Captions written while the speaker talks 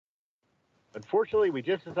Unfortunately, we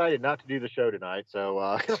just decided not to do the show tonight,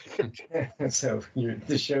 so So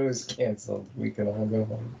the show is canceled. We can all go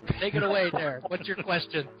home. Take it away, Derek. What's your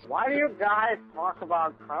question? Why do you guys talk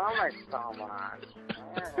about comics so much?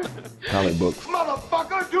 Comic books.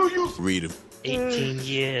 Motherfucker, do you Read them. 18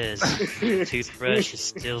 years. Toothbrush is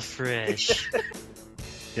still fresh.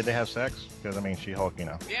 Did they have sex? Because, I mean, She-Hulk, you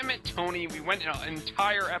know. Damn it, Tony. We went an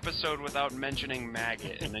entire episode without mentioning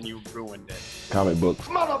Maggot, and then you ruined it. Comic books.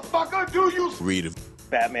 Motherfucker, do you Read them.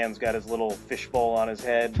 Batman's got his little fishbowl on his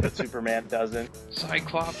head, but Superman doesn't.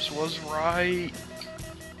 Cyclops was right.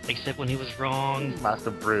 Except when he was wrong.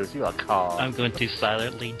 Master Bruce, you are calm. I'm going to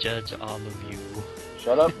silently judge all of you.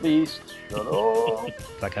 Shut up, Beast. Shut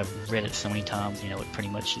up. Like I've read it so many times, it pretty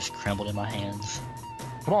much just crumbled in my hands.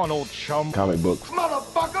 Come on, old chum. Comic books.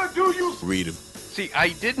 Motherfucker, do you Read them. See, I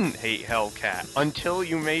didn't hate Hellcat until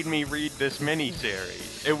you made me read this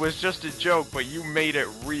miniseries. It was just a joke, but you made it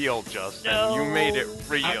real, Justin. No. You made it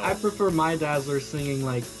real. I prefer my Dazzler singing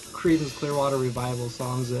like Creedence Clearwater Revival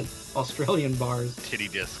songs at Australian bars. Titty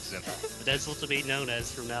discs. And But that's what to be known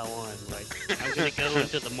as from now on. Like, I'm going to go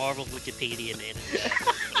into the Marvel Wikipedia and edit that,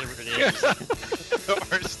 whatever it is.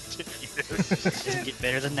 Doesn't get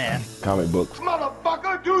better than that. Comic books.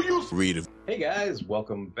 Motherfucker, do you Read them. Hey guys,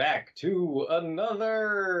 welcome back to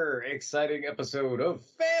another exciting episode of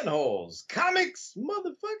Fanholes. Comics,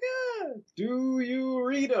 motherfucker! Do you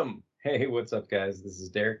read them? Hey, what's up, guys? This is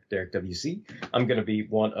Derek WC. I'm going to be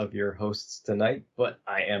one of your hosts tonight, but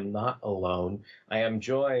I am not alone. I am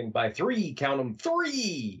joined by count 'em,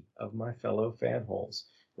 three of my fellow Fanholes.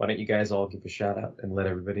 Why don't you guys all give a shout out and let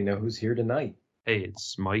everybody know who's here tonight? Hey,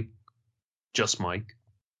 it's Mike. Just Mike.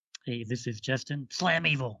 Hey, this is Justin. Slam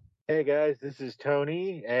Evil. Hey guys, this is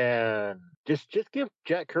Tony, and just give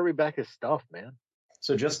Jack Kirby back his stuff, man.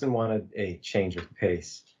 So Justin wanted a change of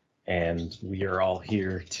pace, and we are all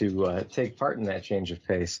here to take part in that change of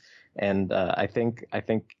pace. And I think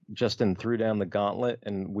Justin threw down the gauntlet,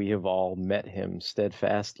 and we have all met him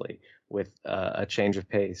steadfastly with a change of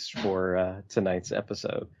pace for tonight's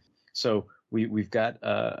episode. So we've got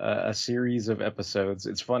a series of episodes.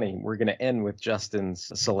 It's funny, we're going to end with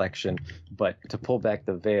Justin's selection, but to pull back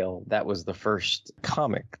the veil, that was the first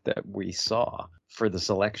comic that we saw for the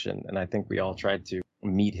selection, and I think we all tried to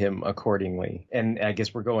meet him accordingly. And I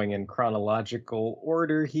guess we're going in chronological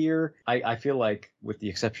order here. I feel like, with the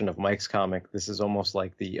exception of Mike's comic, this is almost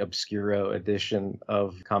like the Obscuro edition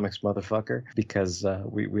of Comics Motherfucker, because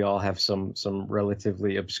we all have some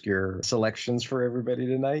relatively obscure selections for everybody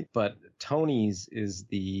tonight. But Tony's is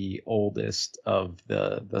the oldest of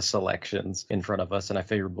the selections in front of us, and I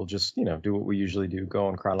figured we'll just, do what we usually do, go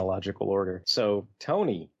in chronological order. So,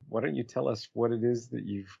 Tony, why don't you tell us what it is that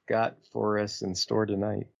you've got for us in store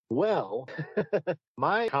tonight? Well,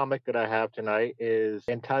 my comic that I have tonight is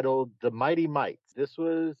entitled The Mighty Mites. This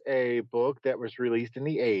was a book that was released in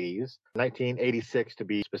the 80s, 1986 to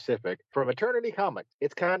be specific, from Eternity Comics.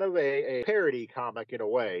 It's kind of a parody comic in a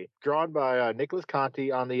way, drawn by Nicholas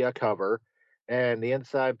Conti on the cover, and the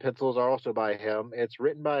inside pencils are also by him. It's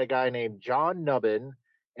written by a guy named John Nubbin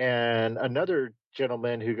and another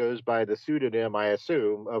gentleman who goes by the pseudonym, I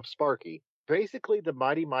assume, of Sparky. Basically, the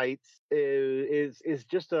Mighty Mites is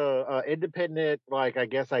just a independent,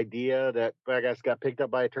 idea that I guess got picked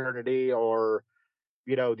up by Eternity, or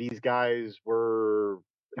these guys were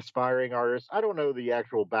aspiring artists. I don't know the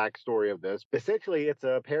actual backstory of this. Essentially, it's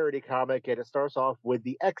a parody comic, and it starts off with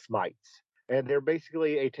the X-Mites, and they're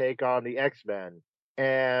basically a take on the X-Men.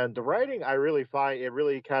 And the writing, I really find it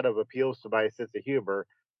really kind of appeals to my sense of humor,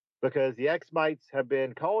 because the X-Mites have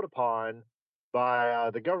been called upon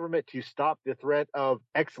by the government to stop the threat of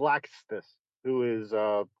Ex-Laxtus, who is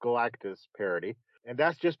Galactus parody. And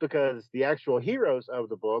that's just because the actual heroes of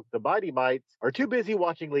the book, the Mighty Mites, are too busy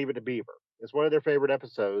watching Leave It to Beaver. It's one of their favorite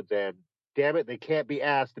episodes, and damn it, they can't be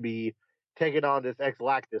asked to be taking on this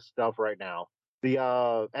Ex-Lactus stuff right now.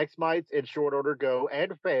 The X-Mites, in short order, go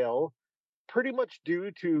and fail, pretty much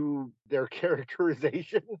due to their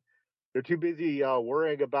characterization. They're too busy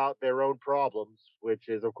worrying about their own problems, which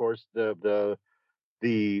is, of course, the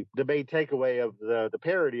main takeaway of the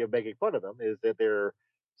parody of making fun of them, is that they're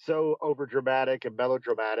so overdramatic and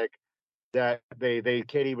melodramatic that they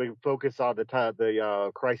can't even focus on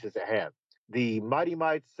the crisis at hand. The Mighty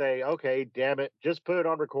Mites say, "Okay, damn it, just put it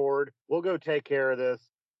on record. We'll go take care of this."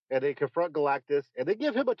 And they confront Galactus, and they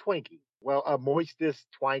give him a Twinkie. Well, a Moistus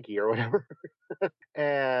Twinkie or whatever.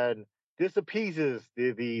 And this appeases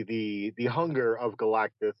the hunger of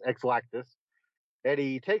Galactus, Ex-Lactus, and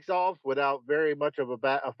he takes off without very much of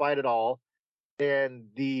a fight at all. And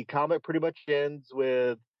the comic pretty much ends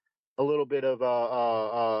with a little bit of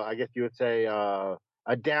I guess you would say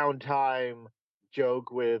a downtime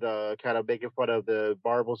joke with kind of making fun of the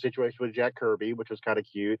Marvel situation with Jack Kirby, which was kind of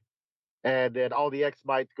cute. And then all the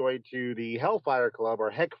X-Mites going to the Hellfire Club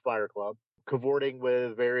or Heckfire Club, cavorting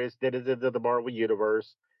with various denizens of the Marvel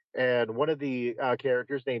Universe. And one of the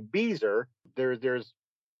characters named Beezer, there's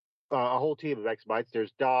a whole team of X-Mites.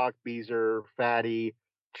 There's Doc, Beezer, Fatty,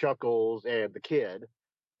 Chuckles, and the Kid.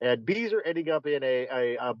 And Beezer ending up in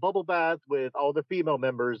a bubble bath with all the female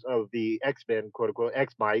members of the X-Men, quote unquote,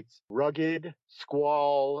 X-Mites, Rugged,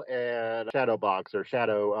 Squall, and Shadowbox or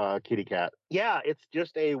Shadow Kitty Cat. Yeah, it's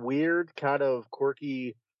just a weird, kind of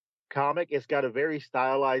quirky comic. It's got a very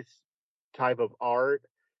stylized type of art.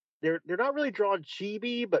 They're not really drawn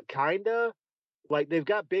chibi, but kinda. Like they've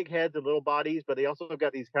got big heads and little bodies, but they also have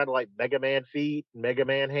got these kind of like Mega Man feet, Mega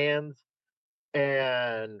Man hands.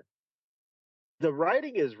 And the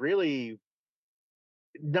writing is really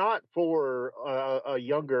not for a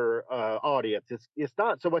younger audience. It's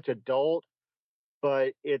not so much adult,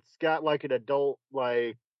 but it's got like an adult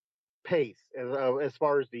like pace as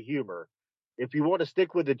far as the humor. If you want to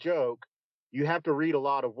stick with the joke, you have to read a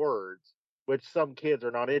lot of words, which some kids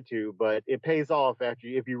are not into, but it pays off after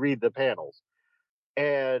if you read the panels.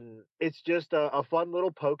 And it's just a fun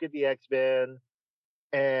little poke at the X-Men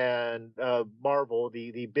and Marvel,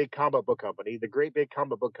 the big comic book company, the great big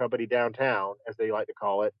comic book company downtown, as they like to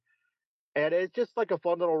call it. And it's just like a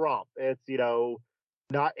fun little romp. It's,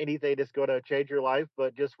 not anything that's going to change your life,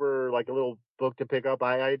 but just for like a little book to pick up,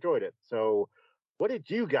 I enjoyed it. So, what did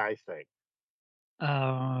you guys think?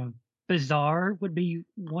 Bizarre would be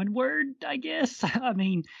one word, I guess. I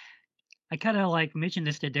mean, I kind of like mentioned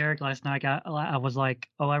this to Derek last night. I was like,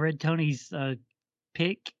 oh, I read Tony's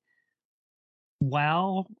pick.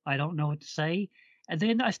 Wow, I don't know what to say. And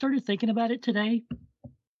then I started thinking about it today,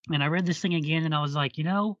 and I read this thing again, and I was like,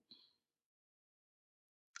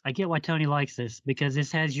 I get why Tony likes this because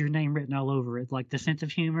this has your name written all over it, like the sense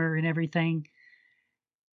of humor and everything.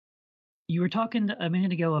 You were talking a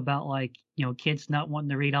minute ago about like, kids not wanting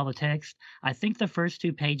to read all the text. I think the first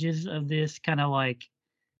 2 pages of this kind of like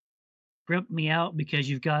gripped me out because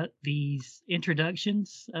you've got these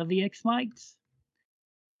introductions of the X-Mites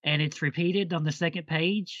and it's repeated on the second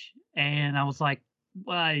page. And I was like,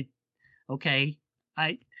 well, okay,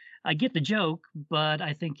 I get the joke, but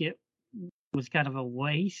I think it was kind of a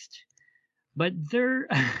waste. But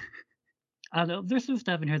I don't know, there's some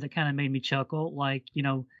stuff in here that kind of made me chuckle. Like,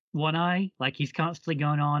 One Eye, like he's constantly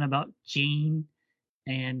going on about Jean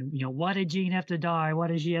and, why did Jean have to die? Why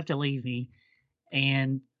did she have to leave me?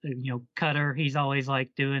 And, Cutter, he's always like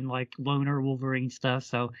doing like loner Wolverine stuff.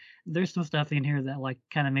 So there's some stuff in here that like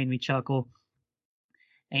kind of made me chuckle.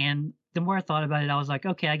 And the more I thought about it, I was like,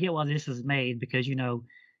 okay, I get why this was made because, the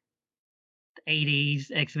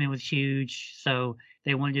 80s X-Men was huge. So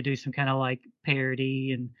they wanted to do some kind of like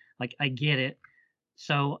parody and like, I get it.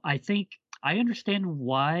 So I think I understand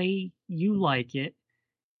why you like it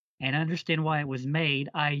and I understand why it was made.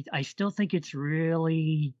 I still think it's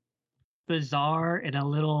really bizarre and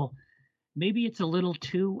maybe it's a little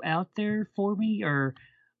too out there for me, or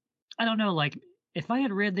I don't know, like if I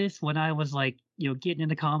had read this when I was like, getting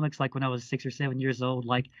into comics, like when I was 6 or 7 years old,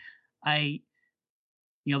 like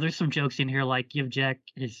there's some jokes in here like give Jack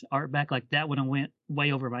his art back, like that would have went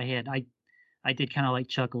way over my head. I did kind of like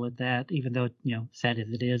chuckle at that, even though, sad as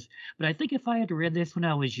it is. But I think if I had read this when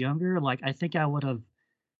I was younger, like I think I would have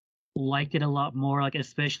liked it a lot more, like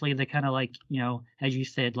especially the kind of like, as you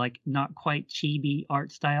said, like not quite chibi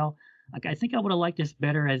art style. Like I think I would have liked this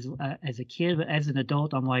better as a kid, but as an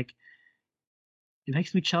adult, I'm like, it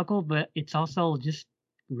makes me chuckle, but it's also just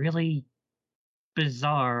really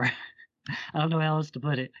bizarre. I don't know how else to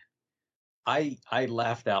put it. I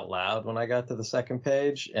laughed out loud when I got to the second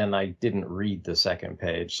page, and I didn't read the second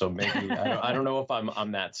page. So maybe I don't know if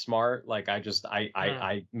I'm that smart. Like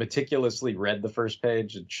I meticulously read the first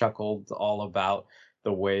page and chuckled all about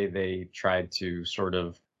the way they tried to sort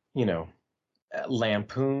of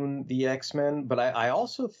lampoon the X-Men. But I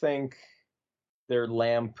also think they're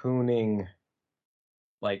lampooning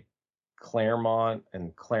like Claremont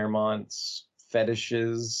and Claremont's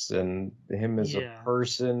fetishes and him as a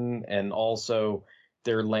person, and also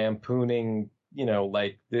they're lampooning,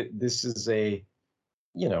 like this is a,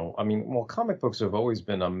 comic books have always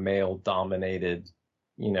been a male dominated,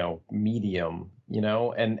 medium,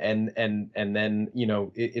 and then,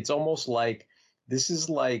 it's almost like this is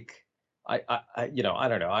like, I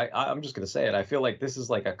don't know. I'm just going to say it. I feel like this is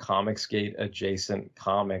like a Comicsgate adjacent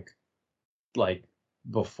comic, like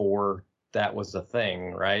before that was a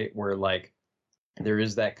thing, right? Where like, there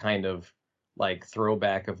is that kind of like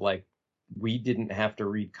throwback of like we didn't have to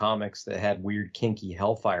read comics that had weird kinky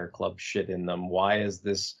Hellfire Club shit in them. Why is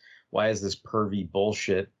this pervy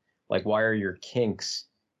bullshit? Like, why are your kinks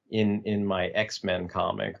in my X-Men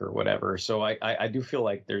comic or whatever? So I do feel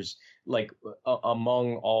like there's like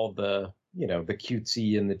among all the, you know, the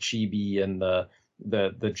cutesy and the chibi and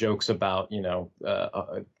the jokes about,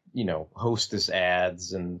 hostess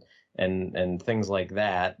ads and things like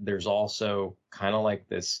that, there's also kind of like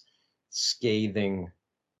this scathing,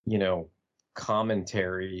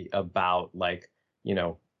 commentary about, like,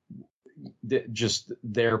 just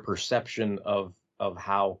their perception of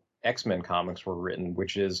how X-Men comics were written,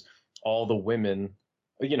 which is all the women,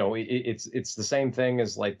 it's the same thing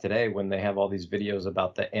as like today when they have all these videos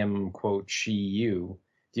about the M quote she you.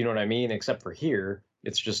 Do you know what I mean? Except for here,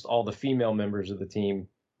 it's just all the female members of the team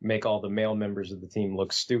make all the male members of the team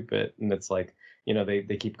look stupid. And it's like,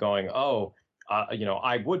 they keep going,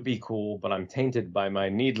 I would be cool, but I'm tainted by my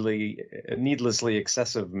needlessly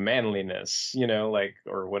excessive manliness,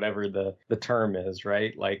 or whatever the term is,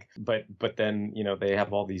 right? Like, but then, they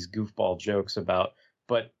have all these goofball jokes about,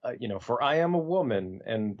 but, for I am a woman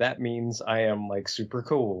and that means I am like super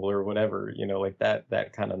cool or whatever, like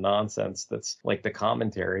that kind of nonsense. That's like the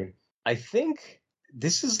commentary. I think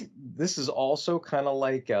this is also kind of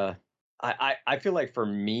like, I feel like for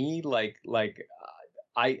me,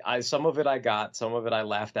 I some of it I got, some of it I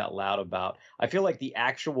laughed out loud about. I feel like the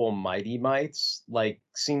actual Mighty Mites like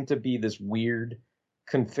seem to be this weird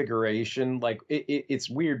configuration. Like it's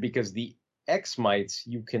weird because the X Mites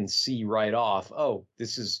you can see right off. Oh,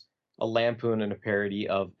 this is a lampoon and a parody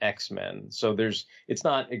of X-Men. So it's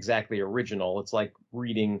not exactly original. It's like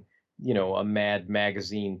reading, a Mad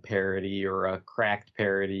Magazine parody or a Cracked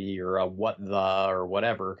parody or a What the or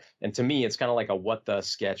whatever. And to me, it's kind of like a What the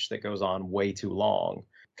sketch that goes on way too long,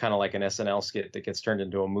 kind of like an SNL skit that gets turned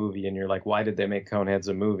into a movie. And you're like, why did they make Coneheads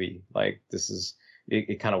a movie? Like,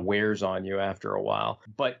 it kind of wears on you after a while.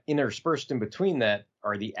 But interspersed in between that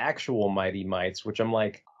are the actual Mighty Mites, which I'm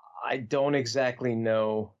like, I don't exactly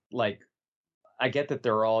know. Like, I get that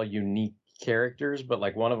they're all unique characters, but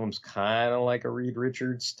like one of them's kind of like a Reed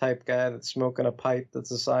Richards type guy that's smoking a pipe that's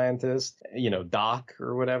a scientist, Doc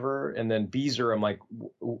or whatever. And then Beezer, I'm like,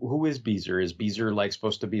 who is Beezer? Is Beezer like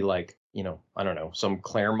supposed to be like, I don't know, some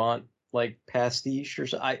Claremont like pastiche or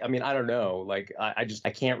so? I mean, I don't know. Like, I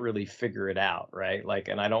can't really figure it out, right? Like,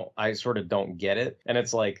 and I sort of don't get it. And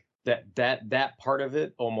it's like that part of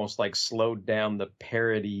it almost like slowed down the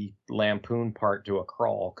parody lampoon part to a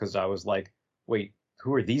crawl, because I was like, wait,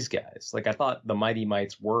 who are these guys? Like, I thought the Mighty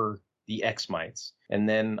Mites were the X-Mites. And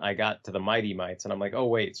then I got to the Mighty Mites and I'm like, oh,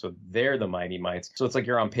 wait, so they're the Mighty Mites. So it's like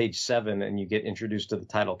you're on page 7 and you get introduced to the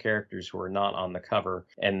title characters who are not on the cover.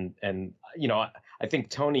 And I think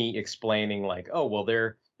Tony explaining like, oh, well,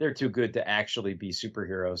 they're too good to actually be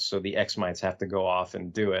superheroes, so the X-Mites have to go off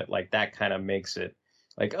and do it. Like, that kind of makes it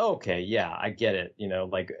like, okay, yeah, I get it.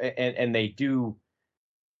 Like, and they do,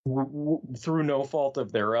 through no fault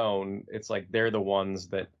of their own, it's like they're the ones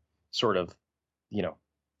that sort of,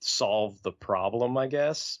 solve the problem, I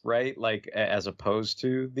guess, right? Like, as opposed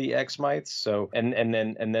to the X-Mites. So, and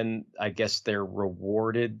then I guess they're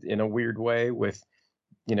rewarded in a weird way with,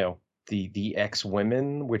 the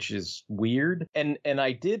X-Women, which is weird. And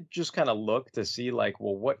I did just kind of look to see like,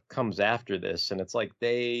 well, what comes after this? And it's like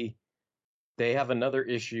they have another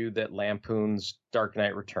issue that lampoons Dark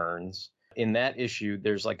Knight Returns. In that issue,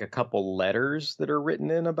 there's like a couple letters that are written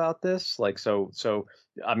in about this. Like, so,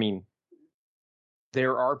 I mean,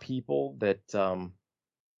 there are people that,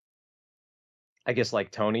 I guess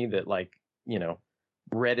like Tony, that like,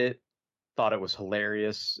 read it, thought it was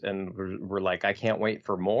hilarious, and were like, I can't wait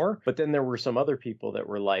for more. But then there were some other people that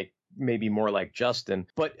were like, maybe more like Justin,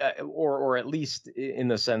 but or at least in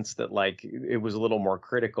the sense that like it was a little more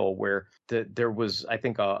critical, where there was, I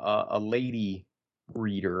think, a lady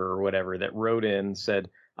reader or whatever that wrote in and said,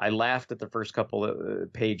 I laughed at the first couple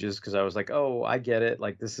of pages because I was like, oh, I get it.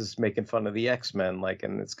 Like, this is making fun of the X-Men, like,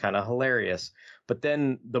 and it's kind of hilarious. But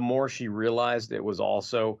then the more she realized it was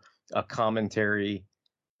also a commentary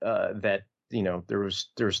that, there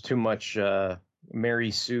was too much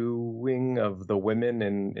Mary Sue-ing of the women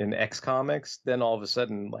in X comics, then all of a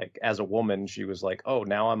sudden, like, as a woman, she was like, oh,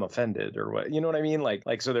 now I'm offended, or what, you know what I mean?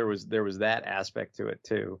 Like, so there was that aspect to it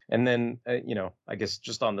too. And then, I guess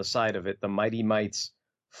just on the side of it, the Mighty Mites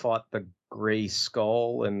fought the Gray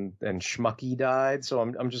Skull and Schmucky died. So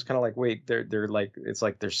I'm just kind of like, wait, they're like, it's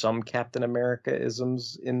like there's some Captain America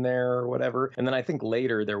isms in there or whatever. And then I think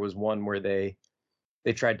later there was one where they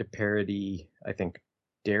tried to parody, I think,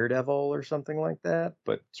 Daredevil or something like that,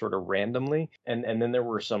 but sort of randomly. And then there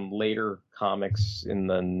were some later comics in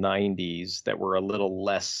the 90s that were a little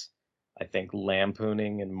less, I think,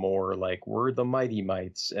 lampooning and more like we're the Mighty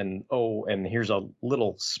Mites, and and here's a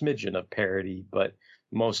little smidgen of parody, but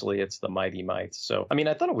mostly it's the Mighty Mites. So I mean,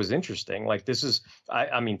 I thought it was interesting. Like this is,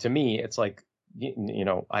 I mean, to me, it's like,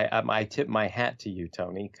 I tip my hat to you,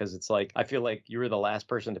 Tony, because it's like I feel like you were the last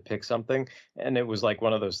person to pick something, and it was like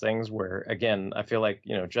one of those things where, again, I feel like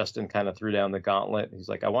Justin kind of threw down the gauntlet. He's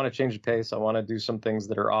like, I want to change the pace, I want to do some things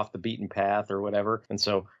that are off the beaten path or whatever, and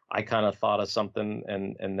so I kind of thought of something,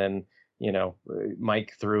 and then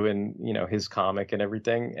Mike threw in his comic and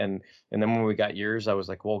everything, and then when we got yours, I was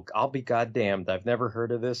like, well, I'll be goddamned, I've never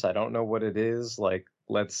heard of this, I don't know what it is, like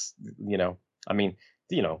let's I mean,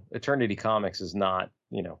 Eternity Comics is not,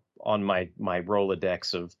 on my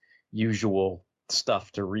Rolodex of usual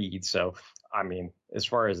stuff to read. So, I mean, as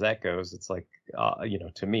far as that goes, it's like,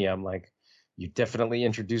 to me, I'm like, you definitely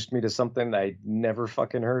introduced me to something I never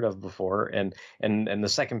fucking heard of before. And the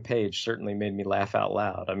second page certainly made me laugh out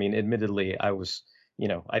loud. I mean, admittedly, I was,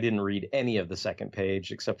 I didn't read any of the second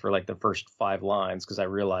page except for like the first 5 lines because I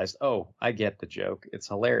realized, oh, I get the joke. It's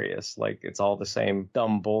hilarious. Like it's all the same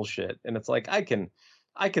dumb bullshit. And it's like, I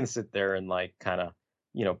can sit there and like kind of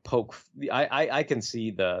poke. I can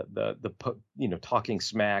see the talking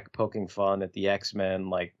smack, poking fun at the X-Men,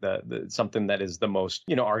 like the something that is the most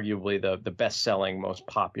arguably the best selling, most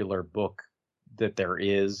popular book that there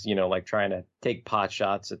is. Like trying to take pot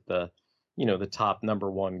shots at the the top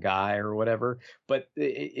 #1 guy or whatever. But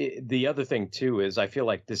the other thing too is I feel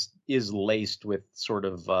like this is laced with sort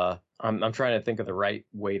of I'm trying to think of the right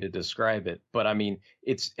way to describe it, but I mean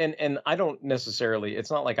it's and I don't necessarily, it's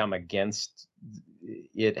not like I'm against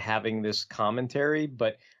it having this commentary,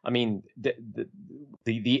 but I mean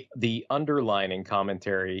the underlining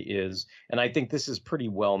commentary is, and I think this is pretty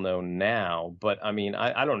well known now, but I mean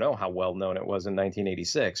I don't know how well known it was in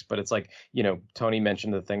 1986, but it's like Tony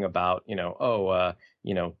mentioned the thing about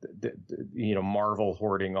Marvel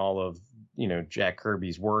hoarding all of Jack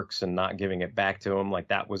Kirby's works and not giving it back to him, like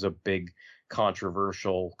that was a big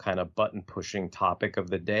controversial kind of button pushing topic of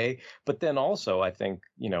the day. But then also I think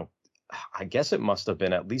I guess it must have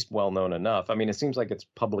been at least well known enough. I mean, it seems like it's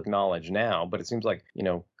public knowledge now, but it seems like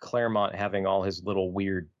Claremont having all his little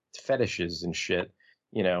weird fetishes and shit,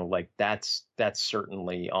 like that's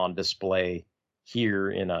certainly on display here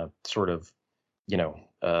in a sort of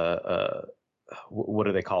what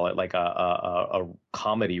do they call it, like a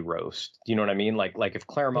comedy roast, you know what I mean, like if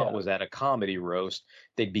Claremont was at a comedy roast,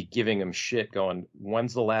 they'd be giving him shit going,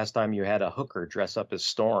 when's the last time you had a hooker dress up as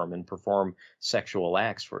Storm and perform sexual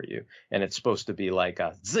acts for you? And it's supposed to be like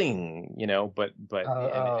a zing, but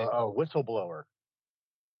whistleblower,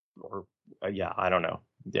 or yeah, I don't know,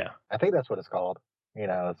 yeah, I think that's what it's called.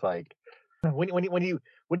 It's like when you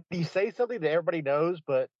say something that everybody knows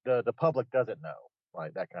but the public doesn't know,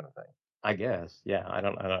 like that kind of thing, I guess. Yeah, I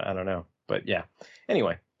don't know, but yeah.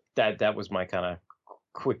 Anyway, that was my kind of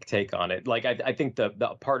quick take on it. Like I think the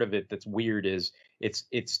part of it that's weird is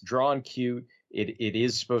it's drawn cute. It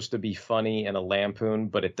is supposed to be funny and a lampoon,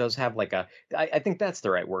 but it does have like I think that's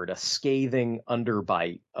the right word, a scathing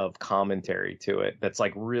underbite of commentary to it that's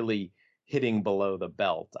like really hitting below the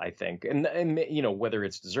belt, I think. And whether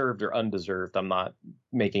it's deserved or undeserved, I'm not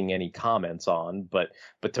making any comments on, but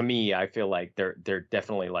to me, I feel like they're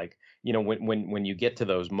definitely like, when you get to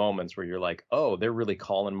those moments where you're like, oh, they're really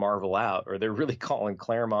calling Marvel out, or they're really calling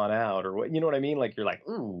Claremont out, or what, you know what I mean? Like you're like,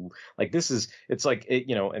 ooh, like this is, it's like it,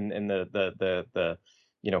 and the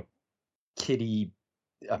Kitty,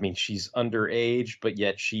 I mean, she's underage, but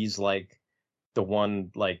yet she's like the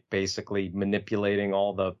one like basically manipulating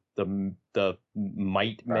all the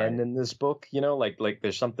might men in this book, like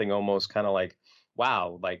there's something almost kind of like,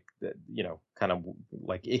 wow, like kind of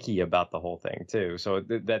like icky about the whole thing too. So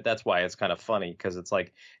that's why it's kind of funny, because it's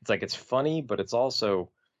it's funny, but it's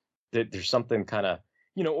also there's something kind of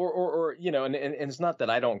or and it's not that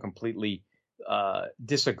I don't completely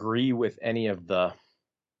disagree with any of the,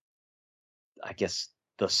 I guess,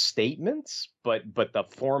 the statements, but the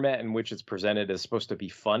format in which it's presented is supposed to be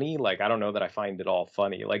funny. Like I don't know that I find it all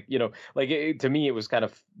funny. Like to me it was kind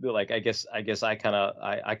of like I guess I kind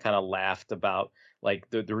of laughed about like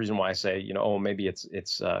the reason why I say oh, maybe it's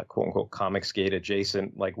quote unquote Comicsgate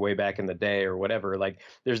adjacent, like way back in the day or whatever. Like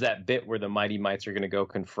there's that bit where the Mighty Mites are going to go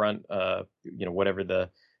confront whatever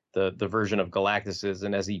the version of Galactus is,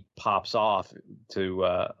 and as he pops off to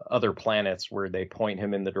other planets where they point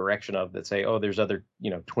him in the direction of, that say, oh, there's other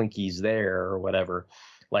Twinkies there or whatever,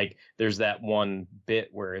 like there's that one bit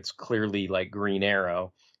where it's clearly like Green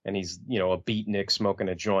Arrow, and he's, you know, a beatnik smoking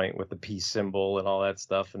a joint with the peace symbol and all that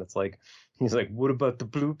stuff. And it's like, he's like, what about the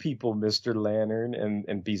blue people, Mr. Lantern?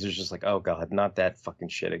 And Beezer's just like, oh God, not that fucking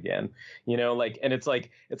shit again. You know, like, and it's like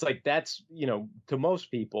that's, you know, to most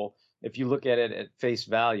people, if you look at it at face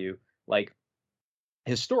value, like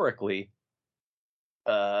historically,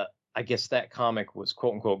 I guess that comic was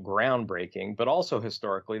quote unquote groundbreaking, but also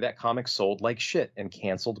historically that comic sold like shit and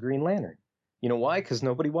canceled Green Lantern. You know why? Because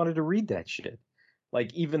nobody wanted to read that shit.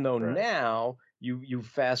 Like, even though now you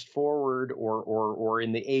fast forward or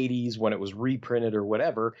in the 80s when it was reprinted or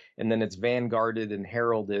whatever, and then it's vanguarded and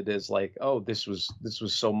heralded as like, oh, this was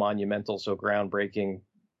so monumental, so groundbreaking,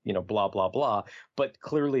 you know, blah blah blah. But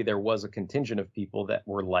clearly there was a contingent of people that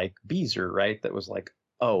were like Beezer, right? That was like,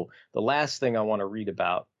 oh, the last thing I want to read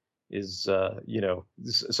about is you know,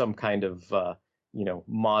 some kind of you know,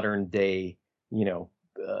 modern day, you know,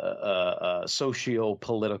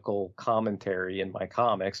 socio-political commentary in my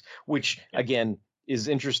comics, which again is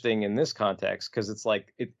interesting in this context because it's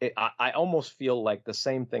like I almost feel like the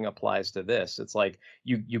same thing applies to this. It's like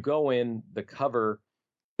you go in the cover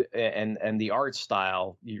and the art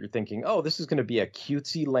style, you're thinking, oh, this is going to be a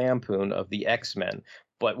cutesy lampoon of the X-Men,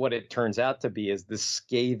 but what it turns out to be is this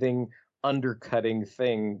scathing, undercutting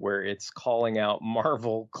thing where it's calling out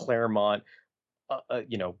Marvel, Claremont,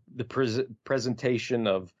 you know, the presentation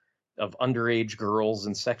of underage girls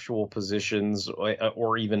in sexual positions,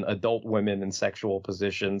 or even adult women in sexual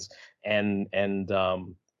positions, and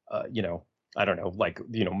you know, I don't know, like,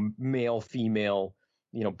 you know, male female,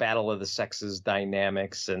 you know, battle of the sexes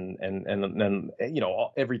dynamics, and you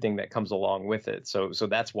know, everything that comes along with it. So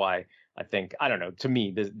that's why I think, I don't know, to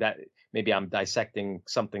me that maybe I'm dissecting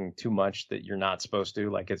something too much that you're not supposed to.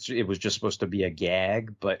 Like, it was just supposed to be a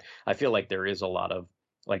gag, but I feel like there is a lot of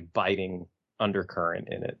like biting undercurrent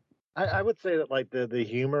in it. I would say that like the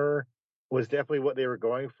humor was definitely what they were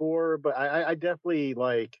going for, but I definitely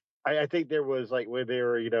like I think there was like when they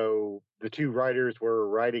were, you know, the two writers were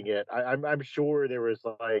writing it, I'm sure there was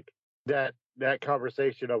like that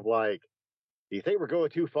conversation of like, do you think we're going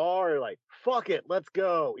too far? Or like, fuck it, let's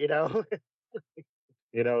go, you know?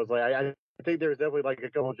 You know, it's like I think there was definitely like a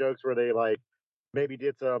couple jokes where they like maybe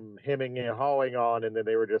did some hemming and hawing on, and then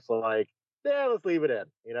they were just like, yeah, let's leave it in.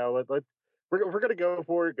 You know, let's we're gonna go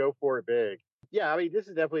for it big. Yeah, I mean, this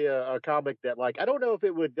is definitely a comic that like I don't know if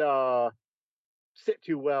it would sit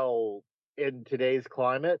too well in today's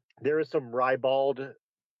climate. There is some ribald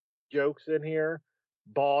jokes in here,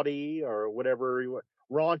 bawdy or whatever.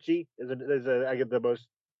 Raunchy is I get the most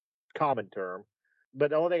common term.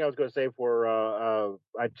 But the only thing I was going to say for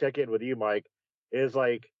I check in with you, Mike, is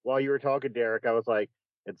like while you were talking, Derek, I was like,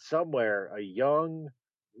 and somewhere a young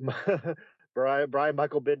Brian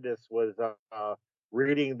Michael Bendis was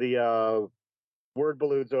reading the word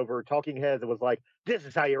balloons over Talking Heads and was like, "This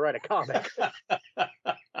is how you write a comic."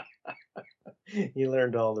 He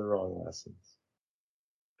learned all the wrong lessons.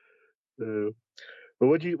 But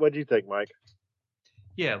what'd you think, Mike?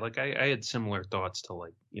 Yeah, like I had similar thoughts to,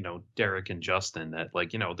 like, you know, Derek and Justin, that,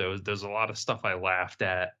 like, you know, there's a lot of stuff I laughed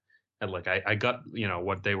at, and like I got, you know,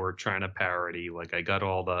 what they were trying to parody. Like, I got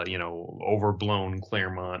all the, you know, overblown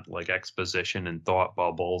Claremont like exposition and thought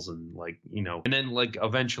bubbles, and like, you know, and then like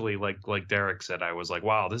eventually, like Derek said, I was like,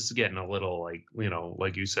 wow, this is getting a little, like, you know,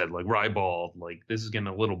 like you said, like ribald, like this is getting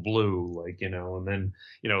a little blue, like, you know. And then,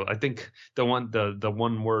 you know, I think the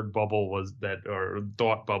one word bubble was that, or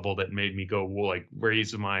thought bubble, that made me go like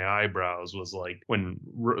raise my eyebrows was like when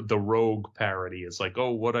the Rogue parody is like,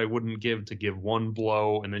 oh, what I wouldn't give to give one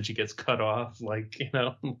blow, and then she gets cut off, like, you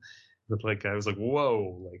know. But like I was like,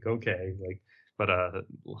 whoa, like, okay, like, but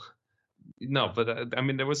no, but I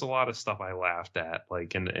mean, there was a lot of stuff I laughed at,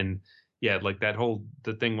 like, and yeah, like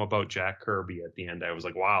the thing about Jack Kirby at the end, I was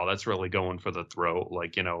like, wow, that's really going for the throat,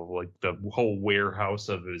 like, you know, like the whole warehouse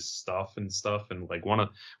of his stuff, and like one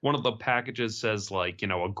of the packages says, like, you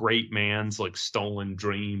know, a great man's like stolen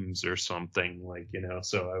dreams or something, like, you know.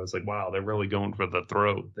 So I was like, wow, they're really going for the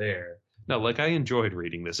throat there. No, like, I enjoyed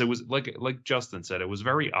reading this. It was like Justin said, it was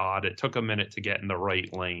very odd. It took a minute to get in the right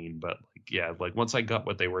lane, but like, yeah, like once I got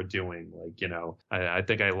what they were doing, like, you know, I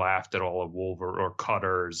think I laughed at all of Wolver or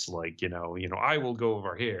Cutter's, like, you know, I will go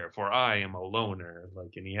over here for I am a loner,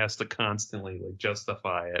 like, and he has to constantly like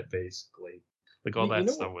justify it, basically. Like all that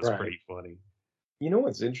stuff was pretty funny. You know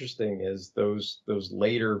what's interesting is those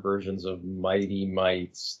later versions of Mighty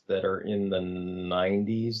Mites that are in the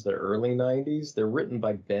 90s, the early 90s, they're written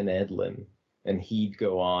by Ben Edlin, and he'd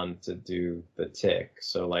go on to do The Tick.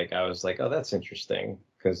 So like I was like, oh, that's interesting,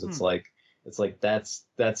 because it's like that's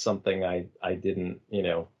something I didn't, you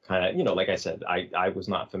know, kind of, you know, like I said, I was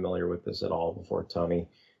not familiar with this at all before Tony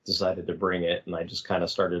decided to bring it, and I just kind of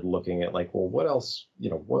started looking at like, well, what else,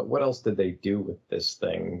 what else did they do with this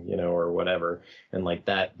thing, or whatever. And like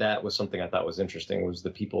that was something I thought was interesting, was the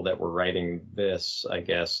people that were writing this, I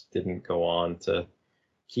guess, didn't go on to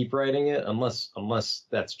keep writing it, unless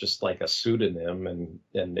that's just like a pseudonym, and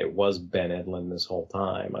it was Ben Edlund this whole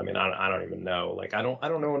time. I mean, I don't even know. Like, I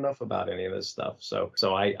don't know enough about any of this stuff. So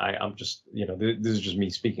I'm just, this is just me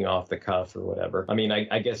speaking off the cuff or whatever. I mean,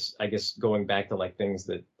 I guess going back to like things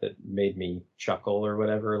that made me chuckle or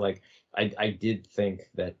whatever. Like, I did think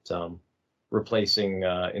that replacing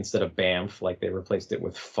instead of Bamf, like they replaced it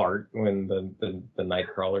with Fart when the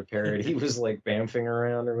Nightcrawler parody was like bamfing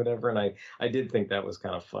around or whatever, and I did think that was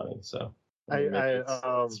kind of funny. So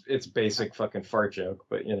it's basic fucking fart joke,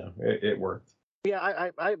 but it worked. Yeah,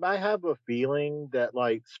 I have a feeling that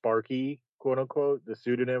like Sparky, quote unquote, the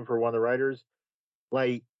pseudonym for one of the writers,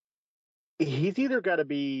 like he's either got to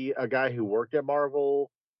be a guy who worked at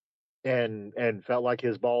Marvel and felt like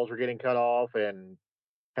his balls were getting cut off and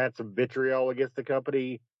had some vitriol against the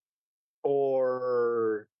company,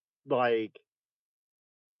 or like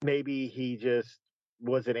maybe he just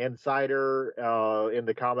was an insider in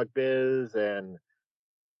the comic biz and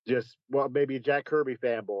just, well, maybe a Jack Kirby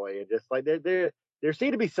fanboy, and just like there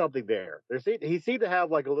seemed to be something there. He seemed to have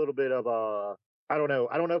like a little bit of a, I don't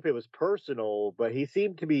know if it was personal, but he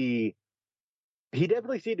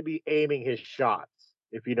definitely seemed to be aiming his shots,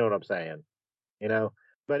 if you know what I'm saying,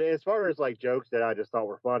 But as far as like jokes that I just thought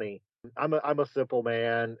were funny, I'm a simple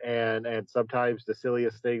man, and sometimes the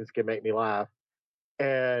silliest things can make me laugh.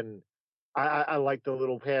 And I like the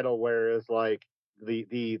little panel where it's like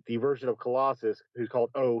the version of Colossus, who's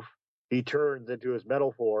called Oaf, he turns into his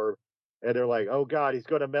metal form, and they're like, "Oh God, he's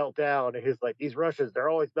going to melt down." And he's like, "These Russians, they're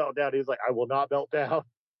always melting down." He's like, "I will not melt down."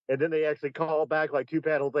 And then they actually call back like two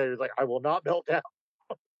panels later. He's like, "I will not melt down."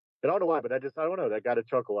 I don't know why, but I don't know. That got a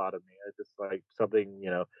chuckle out of me. It's just like something,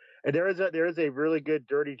 And there is a really good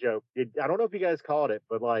dirty joke. I don't know if you guys caught it,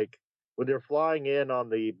 but like when they're flying in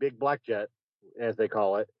on the big black jet, as they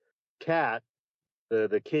call it, Cat,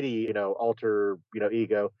 the kitty, alter,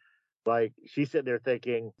 ego, like she's sitting there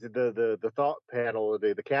thinking, the thought panel,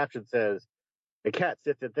 the caption says, "A cat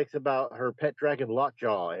sits and thinks about her pet dragon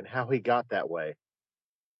Lockjaw and how he got that way."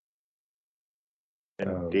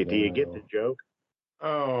 And do you get the joke?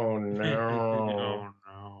 Oh no.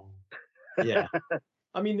 Oh no. Yeah.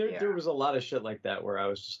 I mean, there was a lot of shit like that where I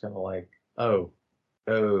was just kind of like, oh.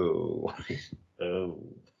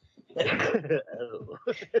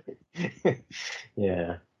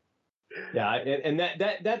 Yeah. Yeah, and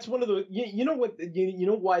that's one of the, you know what, you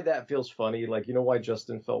know why that feels funny, like, why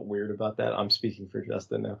Justin felt weird about that. I'm speaking for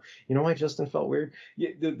Justin now. You know why Justin felt weird?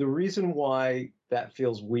 The reason why that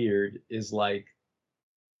feels weird is like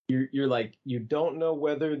you're like, you don't know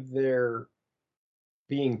whether they're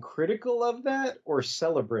being critical of that or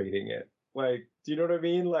celebrating it. Like, do you know what I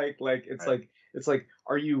mean? Like it's right. it's like,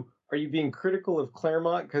 are you being critical of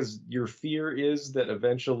Claremont because your fear is that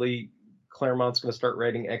eventually Claremont's going to start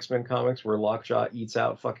writing X-Men comics where Lockjaw eats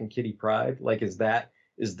out fucking Kitty Pryde? Like, is that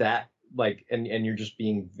like, and you're just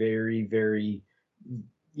being very, very,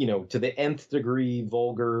 to the nth degree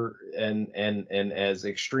vulgar and as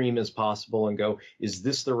extreme as possible, and go, is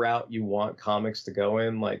this the route you want comics to go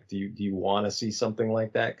in? Like, do you want to see something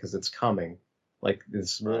like that? Because it's coming. Like,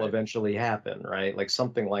 this will eventually happen, right? Like,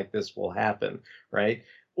 something like this will happen, right?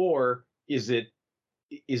 Or is it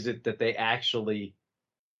that they actually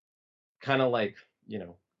kind of like,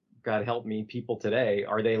 God help me, people today,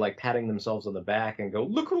 are they like patting themselves on the back and go,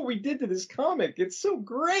 look what we did to this comic, it's so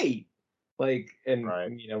great? Like, and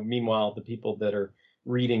meanwhile, the people that are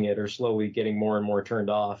reading it are slowly getting more and more turned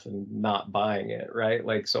off and not buying it, right?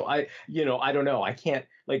 Like, so I don't know. I can't,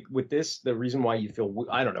 like, with this, the reason why you feel,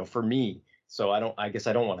 I don't know, for me, so I guess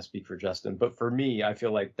I don't want to speak for Justin, but for me, I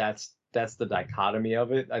feel like that's the dichotomy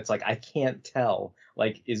of it. It's like, I can't tell,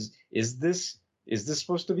 like, is this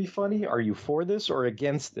supposed to be funny? Are you for this or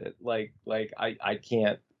against it? Like I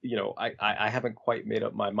can't, I haven't quite made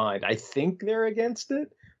up my mind. I think they're against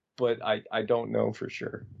it, but I don't know for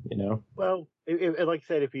sure, Well, like I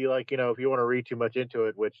said, if you if you want to read too much into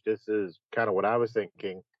it, which this is kind of what I was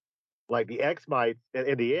thinking, like the X-Mites,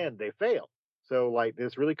 in the end, they fail. So like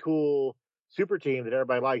this really cool super team that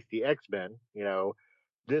everybody likes, the X-Men,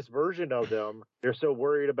 this version of them, they're so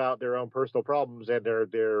worried about their own personal problems and their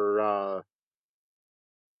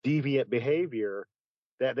deviant behavior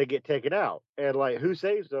that they get taken out. And like, who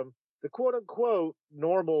saves them? The quote unquote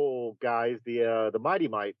normal guys, the Mighty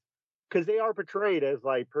Mites, because they are portrayed as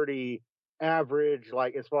like pretty average,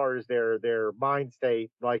 like as far as their mind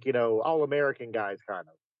state, like all American guys kind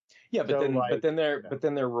of. Yeah, but So, then like, but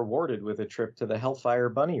then they're rewarded with a trip to the Hellfire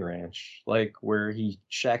Bunny Ranch, like where he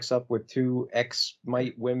shacks up with 2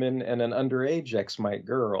 ex-mite women and an underage ex-mite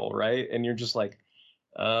girl, right? And you're just like,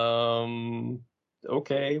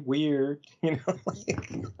 okay, weird, you know.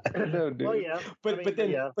 Like, I don't know, dude. well, yeah. But I mean, but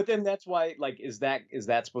then yeah. but then that's why, like, is that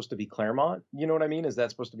supposed to be Claremont? You know what I mean? Is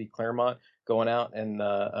that supposed to be Claremont going out and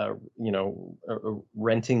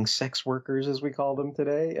renting sex workers, as we call them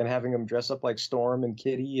today, and having them dress up like Storm and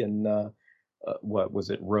Kitty and what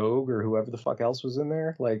was it, Rogue or whoever the fuck else was in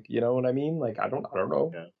there? Like, you know what I mean? Like, I don't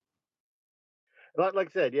know. Yeah. Like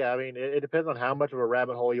I said, yeah. I mean, it depends on how much of a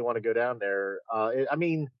rabbit hole you want to go down there. I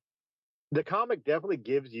mean, the comic definitely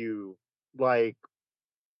gives you like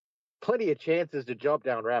plenty of chances to jump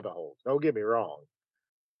down rabbit holes. Don't get me wrong.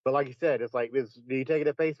 But like you said, it's like, do you take it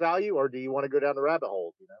at face value or do you want to go down the rabbit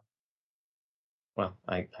hole? You know? Well,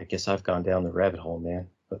 I guess I've gone down the rabbit hole, man.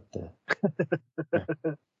 But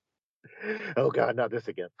Oh God, not this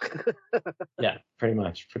again. yeah, pretty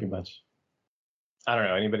much. I don't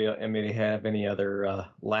know. Anybody have any other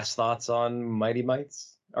last thoughts on Mighty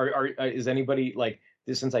Mites? Or is anybody like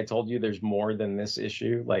this? Since I told you there's more than this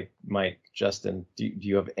issue, like Mike, Justin, do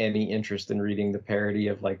you have any interest in reading the parody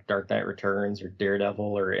of like Dark Knight Returns or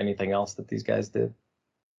Daredevil or anything else that these guys did?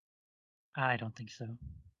 I don't think so.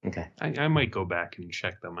 Okay. I might go back and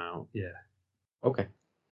check them out. Yeah. Okay.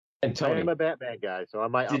 And I Tony, am a Batman guy, so I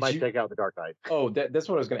might take out the Dark Knight. Oh, that's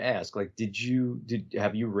what I was going to ask. Like,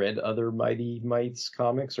 have you read other Mighty Mites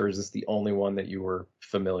comics, or is this the only one that you were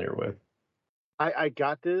familiar with? I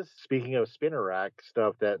got this. Speaking of spinner rack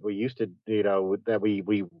stuff that we used to, that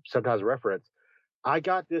we sometimes reference, I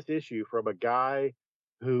got this issue from a guy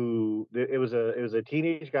who it was a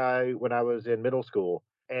teenage guy when I was in middle school,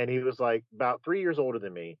 and he was like about 3 years older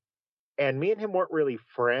than me, and me and him weren't really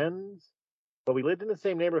friends, but we lived in the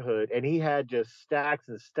same neighborhood, and he had just stacks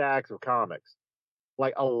and stacks of comics,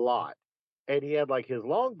 like a lot. And he had like his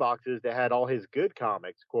long boxes that had all his good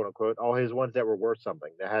comics, quote unquote, all his ones that were worth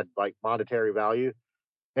something, that had like monetary value.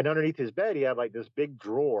 And underneath his bed, he had like this big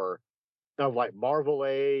drawer of like Marvel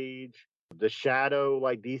Age, the Shadow,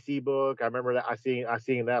 like DC book. I remember that I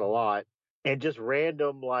seen that a lot, and just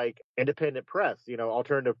random like independent press,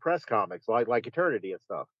 alternative press comics like Eternity and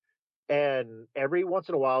stuff. And every once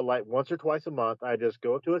in a while, like once or twice a month, I just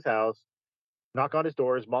go up to his house, knock on his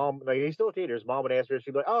door. His mom, like he's still a teenager. His mom would answer.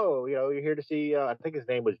 She'd be like, "Oh, you're here to see." I think his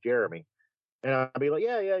name was Jeremy, and I'd be like,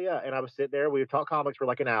 "Yeah, yeah, yeah." And I would sit there. We would talk comics for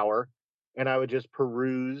like an hour, and I would just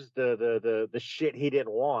peruse the shit he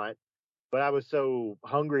didn't want. But I was so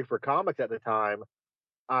hungry for comics at the time,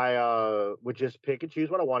 I would just pick and choose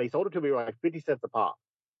what I want. He sold it to me for like 50 cents a pop,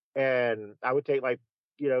 and I would take like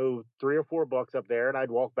 3 or 4 books up there, and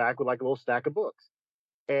I'd walk back with like a little stack of books.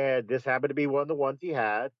 And this happened to be one of the ones he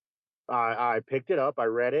had. I picked it up. I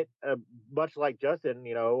read it. Much like Justin,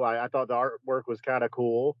 I thought the artwork was kind of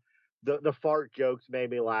cool. The fart jokes made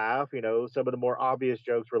me laugh. Some of the more obvious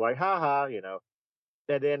jokes were like, ha ha,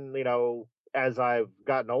 And then, as I've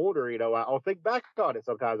gotten older, I'll think back on it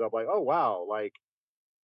sometimes. I'm like, oh, wow. Like,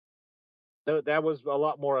 that was a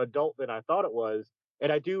lot more adult than I thought it was.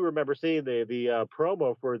 And I do remember seeing the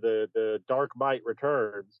promo for the Dark Might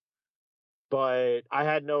Returns, but I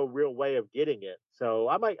had no real way of getting it. So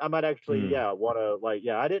I might actually want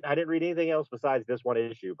to I didn't read anything else besides this one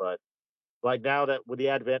issue, but like now that with the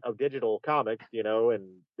advent of digital comics, and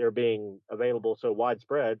they're being available so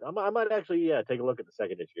widespread, I might actually take a look at the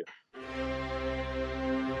second issue.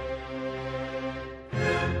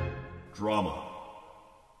 Drama,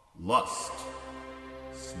 lust,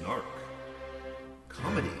 snark,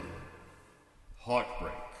 comedy,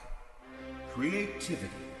 heartbreak,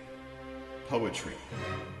 creativity, poetry,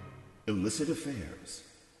 illicit affairs,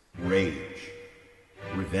 rage,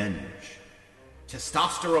 revenge,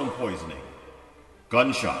 testosterone poisoning,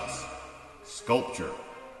 gunshots, sculpture,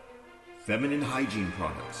 feminine hygiene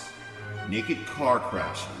products, naked car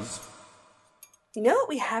crashes, You know what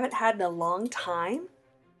we haven't had in a long time?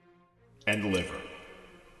 and liver.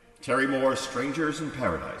 Terry Moore's Strangers in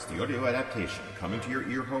Paradise, the audio adaptation, coming to your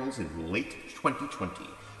ear holes in late 2020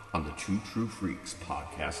 on the Two True Freaks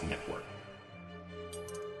podcast network.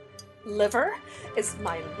 Liver is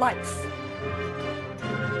my life.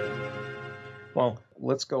 Well,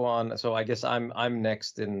 let's go on. So I guess I'm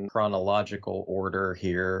next in chronological order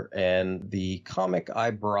here, and the comic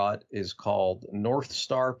I brought is called North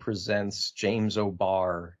Star Presents James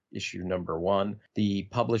O'Barr, issue number 1. The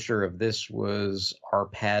publisher of this was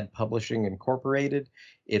Arpad Publishing Incorporated.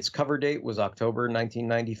 Its cover date was October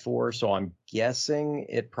 1994, so I'm guessing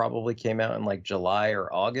it probably came out in like July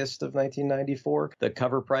or August of 1994. The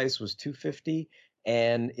cover price was $250.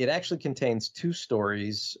 And it actually contains two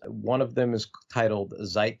stories. One of them is titled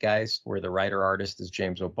Zeitgeist, where the writer-artist is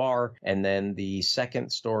James O'Barr. And then the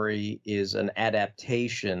second story is an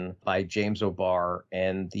adaptation by James O'Barr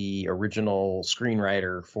and the original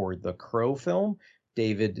screenwriter for the Crow film,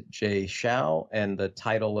 David J. Shao, and the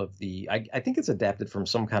title of I think it's adapted from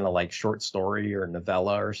some kind of like short story or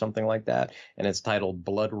novella or something like that, and it's titled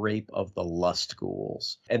Blood Rape of the Lust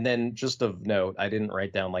Ghouls. And then just of note, I didn't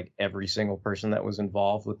write down like every single person that was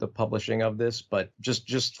involved with the publishing of this, but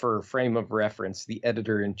just for frame of reference, the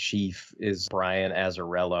editor-in-chief is Brian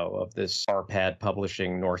Azzarello of this Arpad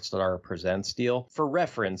Publishing North Star Presents deal. For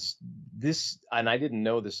reference, this, and I didn't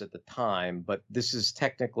know this at the time, but this is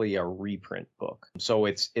technically a reprint book. So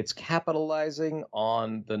it's capitalizing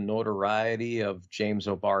on the notoriety of James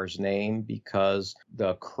O'Barr's name because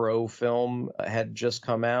the Crow film had just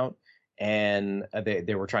come out, and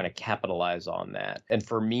they were trying to capitalize on that. And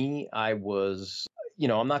for me, I was,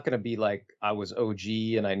 I'm not going to be like I was OG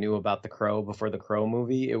and I knew about the Crow before the Crow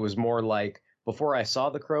movie. It was more like, before I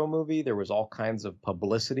saw the Crow movie, there was all kinds of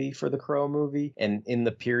publicity for the Crow movie. And in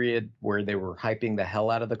the period where they were hyping the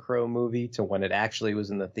hell out of the Crow movie to when it actually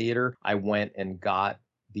was in the theater, I went and got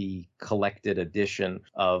the collected edition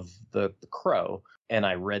of the Crow. And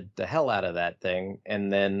I read the hell out of that thing.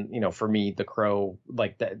 And then, for me, the Crow,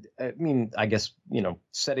 like that, I mean, I guess,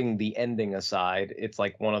 setting the ending aside, it's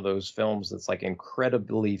like one of those films that's like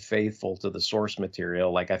incredibly faithful to the source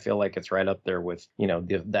material. Like, I feel like it's right up there with,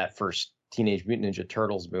 that first Teenage Mutant Ninja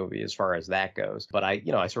Turtles movie as far as that goes. But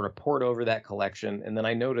I sort of poured over that collection, and then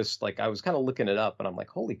I noticed, like, I was kind of looking it up and I'm like,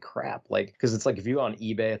 holy crap. Like, because it's like, if you go on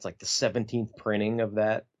eBay, it's like the 17th printing of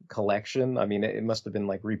that collection. I mean, it must have been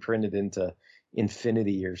like reprinted into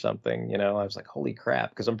infinity or something, I was like, holy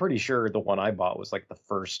crap, because I'm pretty sure the one I bought was like the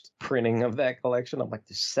first printing of that collection. I'm like,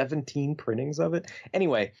 there's 17 printings of it.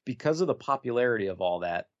 Anyway, because of the popularity of all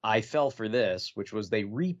that, I fell for this, which was they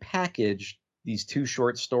repackaged these two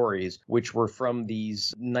short stories, which were from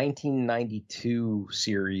these 1992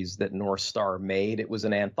 series that North Star made. It was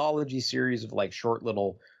an anthology series of like short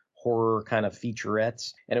little horror kind of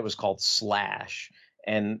featurettes, and it was called Slash.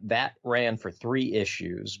 And that ran for 3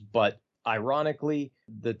 issues, but ironically,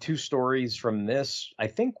 the 2 stories from this, I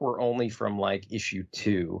think, were only from like issue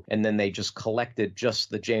 2. And then they just collected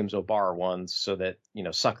just the James O'Barr ones so that,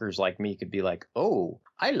 suckers like me could be like, oh,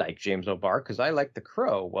 I like James O'Barr because I like the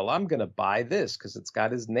Crow. Well, I'm going to buy this because it's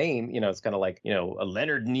got his name. It's kind of like, a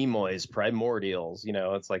Leonard Nimoy's Primordials.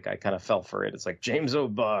 It's like I kind of fell for it. It's like James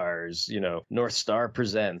O'Barr's, North Star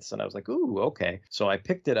Presents. And I was like, ooh, okay. So I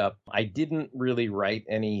picked it up. I didn't really write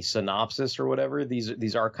any synopsis or whatever.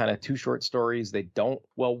 These are kind of 2 short stories. They don't.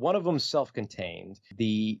 Well, one of them's self-contained.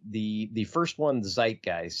 The first one,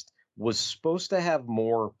 Zeitgeist, was supposed to have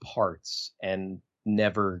more parts and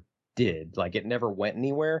never did. Like, it never went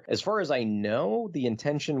anywhere. As far as I know, the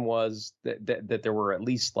intention was that there were at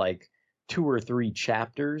least like 2 or 3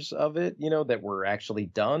 chapters of it, that were actually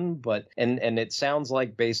done. But and it sounds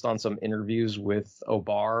like, based on some interviews with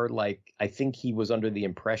O'Barr, like, I think he was under the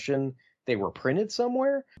impression they were printed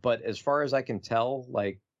somewhere. But as far as I can tell,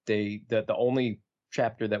 like, the only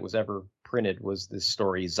chapter that was ever printed was this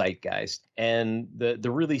story Zeitgeist. And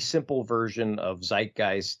the really simple version of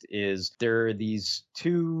Zeitgeist is there are these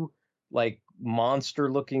 2 like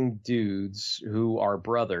monster looking dudes who are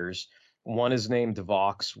brothers. One is named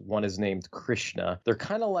Vox, one is named Krishna. They're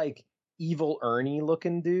kind of like evil Ernie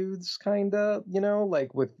looking dudes, kind of,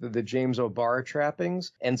 like with the James O'Barr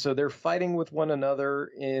trappings. And so they're fighting with one another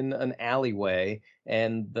in an alleyway.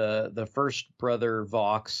 And the first brother,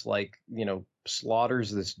 Vox, like,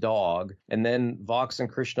 slaughters this dog. And then Vox and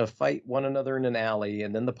Krishna fight one another in an alley.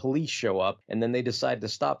 And then the police show up. And then they decide to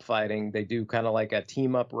stop fighting. They do kind of like a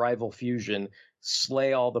team up rival fusion,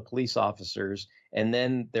 slay all the police officers. And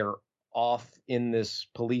then they're off in this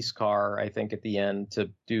police car, I think, at the end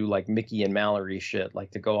to do like Mickey and Mallory shit,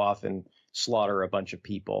 like to go off and slaughter a bunch of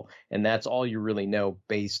people. And that's all you really know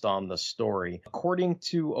based on the story. According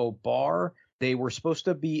to O'Barr, they were supposed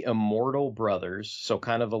to be immortal brothers, so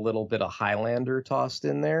kind of a little bit of Highlander tossed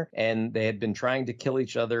in there. And they had been trying to kill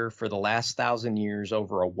each other for the last 1,000 years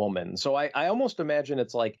over a woman. So I almost imagine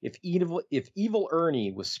it's like if evil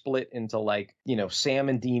Ernie was split into like, Sam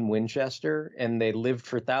and Dean Winchester, and they lived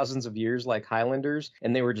for thousands of years like Highlanders,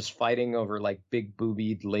 and they were just fighting over like big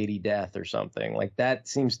boobied Lady Death or something. Like, that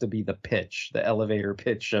seems to be the pitch, the elevator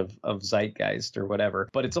pitch of Zeitgeist or whatever.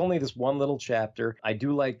 But it's only this one little chapter. I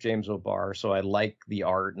do like James O'Barr, so I like the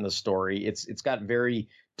art and the story. It's got very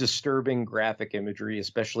disturbing graphic imagery,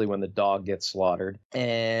 especially when the dog gets slaughtered.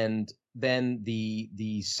 And then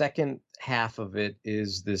the second half of it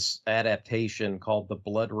is this adaptation called The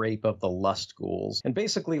Blood Rape of the Lust Ghouls. And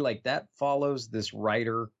basically, like, that follows this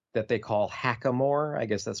writer that they call Hackamore. I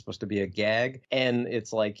guess that's supposed to be a gag. And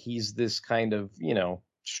it's like he's this kind of,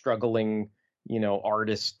 struggling,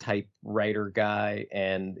 artist type writer guy.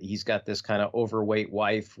 And he's got this kind of overweight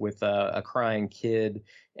wife with a crying kid.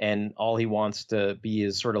 And all he wants to be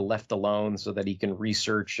is sort of left alone so that he can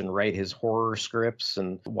research and write his horror scripts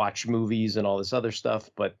and watch movies and all this other stuff.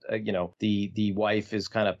 But, the wife is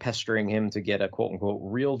kind of pestering him to get a quote unquote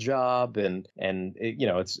real job. And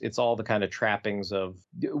it's all the kind of trappings of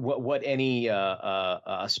what any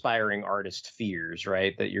aspiring artist fears,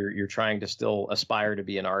 right? That you're trying to still aspire to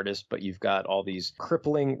be an artist, but you've got all these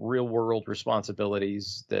crippling real world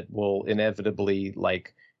responsibilities that will inevitably,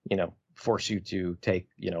 force you to take,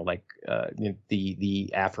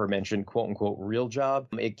 the aforementioned quote unquote real job.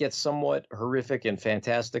 It gets somewhat horrific and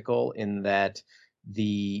fantastical in that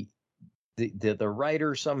the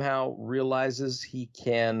writer somehow realizes he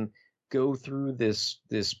can go through this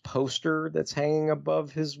poster that's hanging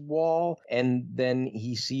above his wall, and then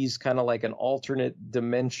he sees kind of like an alternate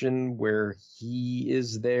dimension where he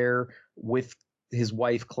is there with his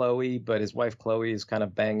wife Chloe, but his wife Chloe is kind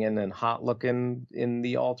of banging and hot looking in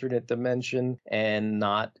the alternate dimension and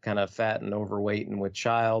not kind of fat and overweight and with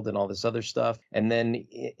child and all this other stuff. And then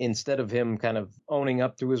instead of him kind of owning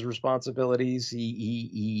up to his responsibilities,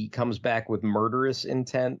 he comes back with murderous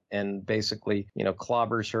intent and basically,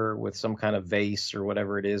 clobbers her with some kind of vase or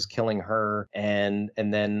whatever it is, killing her. And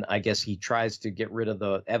then I guess he tries to get rid of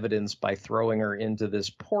the evidence by throwing her into this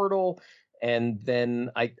portal. And then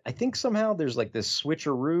I think somehow there's like this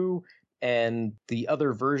switcheroo, and the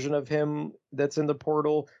other version of him that's in the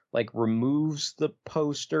portal like removes the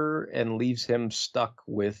poster and leaves him stuck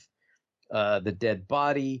with the dead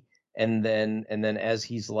body. And then as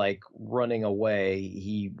he's like running away,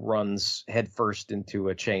 he runs headfirst into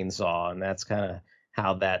a chainsaw, and that's kind of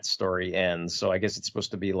how that story ends. So I guess it's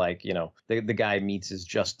supposed to be like, the guy meets his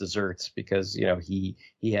just desserts because,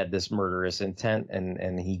 he had this murderous intent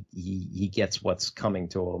and he gets what's coming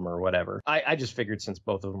to him or whatever. I just figured since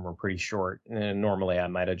both of them were pretty short, and normally I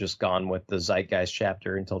might have just gone with the Zeitgeist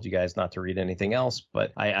chapter and told you guys not to read anything else.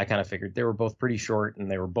 But I kind of figured they were both pretty short and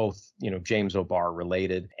they were both, James O'Barr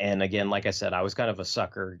related. And again, like I said, I was kind of a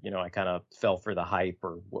sucker. I kind of fell for the hype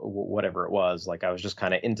or whatever it was. Like I was just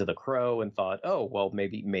kind of into The Crow and thought, oh, well,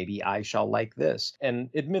 maybe I shall like this.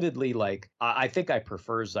 And admittedly, like I think I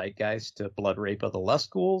prefer Zeitgeist to Blood Rape of the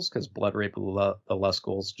Lust Ghouls, because Blood Rape of the Lust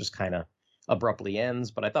Ghouls just kind of abruptly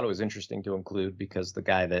ends. But I thought it was interesting to include because the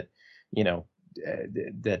guy that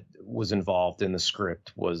that was involved in the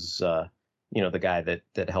script was the guy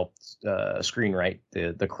that helped screenwrite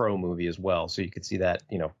the Crow movie as well. So you could see that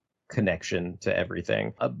connection to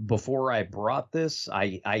everything. Before I brought this,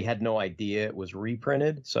 I had no idea it was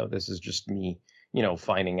reprinted. So this is just me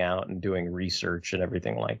finding out and doing research and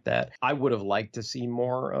everything like that. I would have liked to see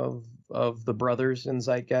more of the brothers in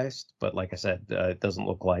Zeitgeist, but like I said, it doesn't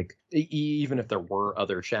look like, even if there were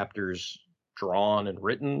other chapters drawn and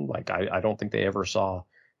written, like I don't think they ever saw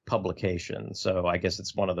publication. So I guess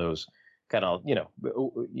it's one of those kind of,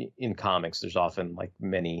 in comics, there's often like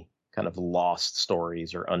many kind of lost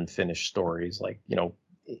stories or unfinished stories, like,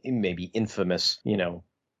 maybe infamous,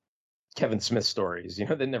 Kevin Smith stories,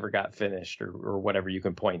 that never got finished or whatever you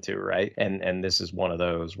can point to, right? And this is one of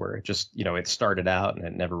those where it just, it started out and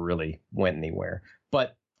it never really went anywhere.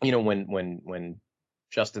 But, when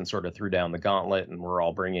Justin sort of threw down the gauntlet and we're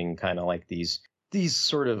all bringing kind of like these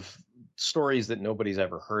sort of stories that nobody's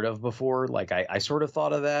ever heard of before, like I sort of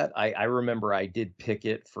thought of that. I remember I did pick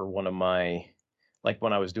it for one of my, like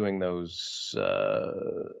when I was doing those,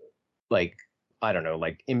 like, I don't know,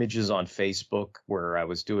 like images on Facebook where I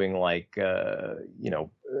was doing like,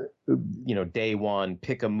 day one,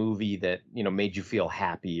 pick a movie that, made you feel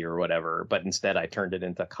happy or whatever. But instead I turned it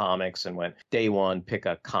into comics and went, day one, pick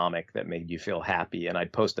a comic that made you feel happy. And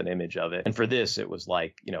I'd post an image of it. And for this, it was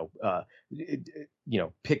like,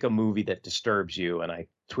 pick a movie that disturbs you. And I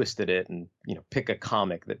twisted it and, pick a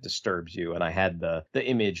comic that disturbs you. And I had the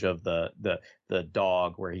image of the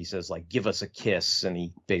dog where he says like, give us a kiss. And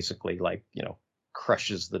he basically like,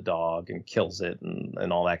 crushes the dog and kills it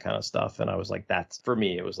and all that kind of stuff. And I was like, that's, for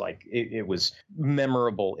me, it was like, it was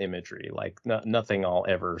memorable imagery, like nothing I'll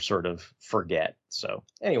ever sort of forget. So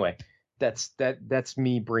anyway, that's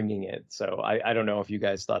me bringing it. So I don't know if you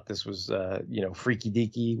guys thought this was, freaky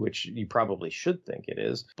deaky, which you probably should think it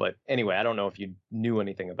is. But anyway, I don't know if you knew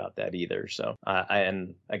anything about that either. So,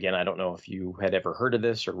 and again, I don't know if you had ever heard of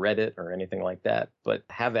this or read it or anything like that, but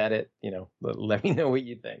have at it, let me know what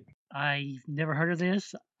you think. I've never heard of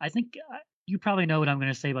this. I think you probably know what I'm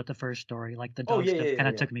going to say about the first story. Like the Oh dog yeah, stuff yeah, kind yeah,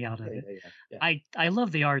 of took me out of yeah, it. yeah, yeah, yeah. I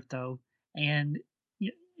love the art though, and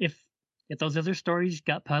if those other stories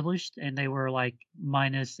got published and they were like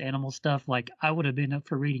minus animal stuff, like I would have been up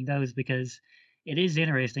for reading those because it is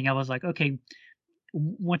interesting. I was like, okay,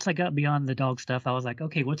 once I got beyond the dog stuff, I was like,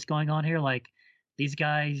 okay, what's going on here? Like these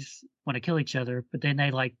guys want to kill each other, but then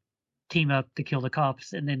they like team up to kill the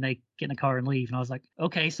cops, and then they get in the car and leave. And I was like,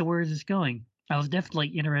 okay, so where is this going? I was definitely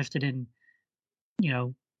interested in, you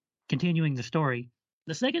know, continuing the story.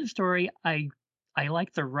 The second story, I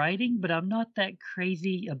like the writing, but I'm not that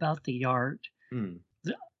crazy about the art. Hmm.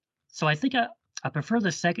 So I think I prefer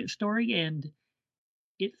the second story, and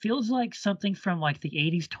it feels like something from like the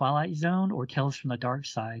 80s Twilight Zone or Tales from the Dark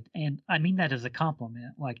Side. And I mean that as a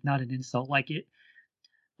compliment, like not an insult. Like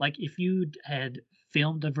if you had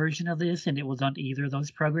filmed a version of this and it was on either of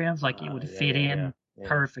those programs, like it would Yeah, fit in yeah.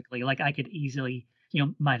 perfectly. Like I could easily,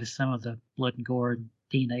 minus some of the blood and gore and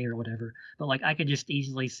DNA or whatever, but like I could just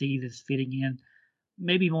easily see this fitting in.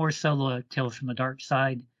 Maybe more so the Tales from the Dark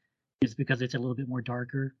Side, just because it's a little bit more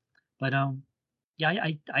darker. But yeah,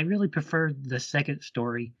 I really prefer the second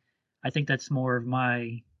story. I think that's more of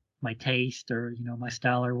my taste, or my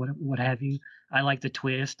style, or what have you. I like the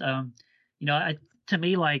twist. To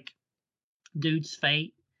me, like dude's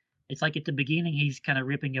fate. It's like at the beginning he's kind of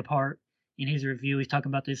ripping apart in his review. He's talking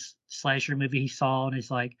about this slasher movie he saw, and it's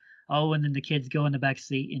like, oh, and then the kids go in the back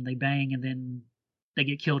seat and they bang, and then they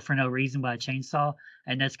get killed for no reason by a chainsaw,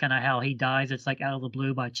 and that's kind of how he dies. It's like out of the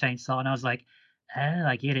blue by a chainsaw, and I was like,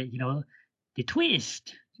 I get it, the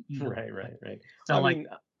twist. Right. So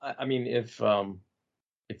I mean,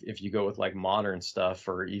 if you go with like modern stuff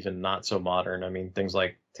or even not so modern, I mean, things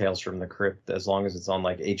like Tales from the Crypt, as long as it's on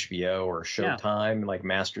like HBO or Showtime, like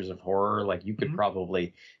Masters of Horror, like you could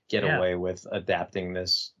probably get away with adapting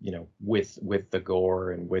this, with the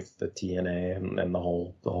gore and with the TNA and the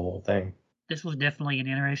whole thing. This was definitely an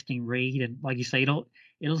interesting read, and like you say,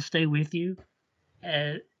 it'll stay with you.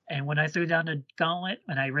 And when I threw down the gauntlet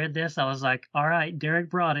and I read this, I was like, all right, Derek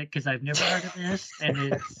brought it because I've never heard of this, and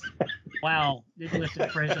it's wow, it lifted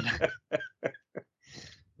prison.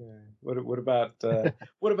 What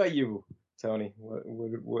about you, Tony?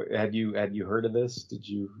 What had you heard of this? Did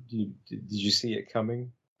you see it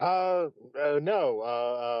coming? No.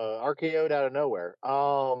 RKO'd out of nowhere.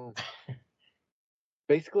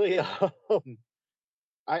 Basically,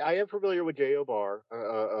 I am familiar with J.O. Barr,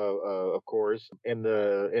 of course.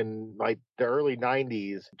 In like the early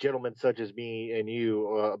 '90s, gentlemen such as me and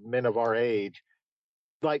you, men of our age,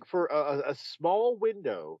 like for a small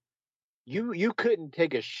window, you couldn't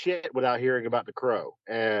take a shit without hearing about the Crow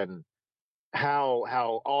and how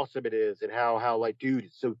awesome it is, and how like, dude,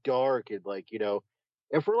 it's so dark, and like,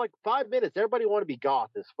 and for like 5 minutes, everybody wanted to be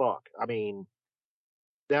goth as fuck. I mean,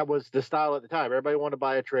 that was the style at the time. Everybody wanted to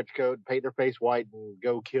buy a trench coat, paint their face white, and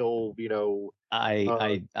go kill.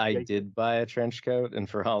 I did buy a trench coat, and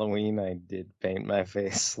for Halloween I did paint my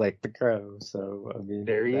face like the Crow. So I mean,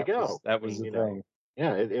 there you go. That was the thing.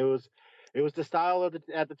 Yeah, it was the style of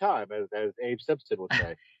at the time, as Abe Simpson would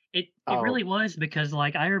say. It really was, because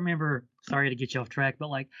like I remember, sorry to get you off track, but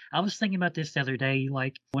like I was thinking about this the other day.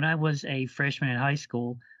 Like when I was a freshman in high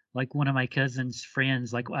school, like one of my cousin's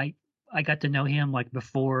friends, like I got to know him like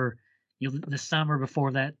before, the summer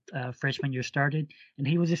before that freshman year started, and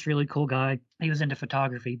he was this really cool guy. He was into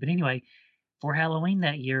photography, but anyway, for Halloween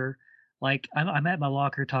that year, like I'm at my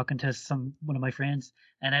locker talking to one of my friends,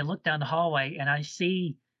 and I look down the hallway and I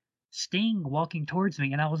see Sting walking towards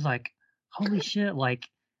me, and I was like, holy shit! Like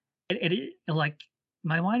like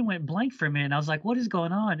my mind went blank for a minute. And I was like, what is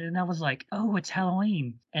going on? And I was like, oh, it's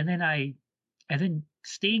Halloween. And then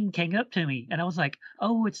Sting came up to me, and I was like,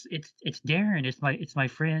 oh, it's Darren. It's my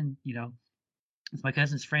friend, it's my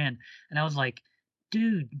cousin's friend. And I was like,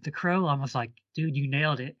 dude, the Crow. I was like, dude, you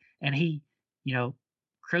nailed it. And he,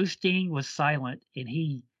 Crow Sting was silent, and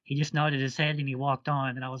he just nodded his head and he walked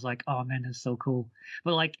on. And I was like, oh man, that's so cool.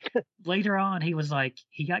 But like later on, he was like,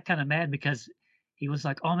 he got kind of mad because he was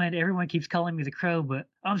like, oh man, everyone keeps calling me the Crow, but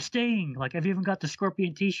I'm Sting. Like, I've even got the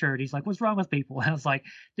Scorpion t-shirt. He's like, what's wrong with people? And I was like,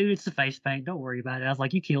 dude, it's the face paint. Don't worry about it. I was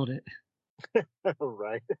like, you killed it.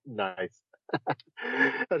 Right. Nice.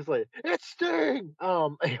 I was like, it's Sting.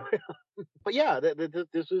 But yeah,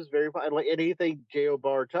 this was very fun. Like anything J.O.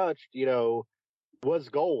 Barr touched, was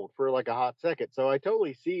gold for like a hot second. So I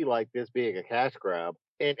totally see like this being a cash grab.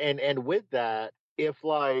 And with that, if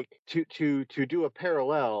like to do a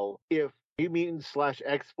parallel, if New Mutants /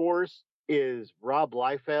 X-Force is Rob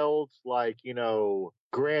Liefeld's, like,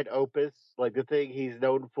 grand opus, like the thing he's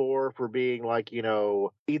known for being, like,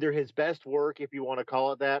 either his best work, if you want to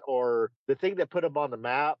call it that, or the thing that put him on the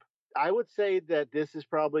map. I would say that this is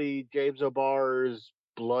probably James O'Barr's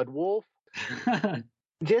Blood Wolf.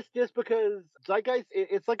 Just because Zeitgeist,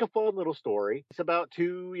 it's like a fun little story. It's about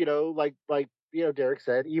two, like Derek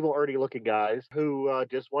said, evil Ernie looking guys who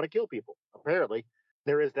just want to kill people. Apparently,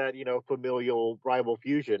 there is that familial rival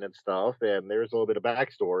fusion and stuff, and there's a little bit of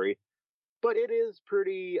backstory, but it is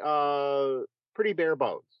pretty bare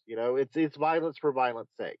bones. It's violence for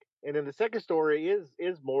violence sake. And then the second story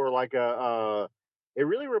is more like it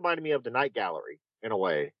really reminded me of the Night Gallery in a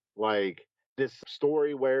way, like this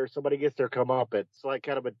story where somebody gets their comeuppance. It's like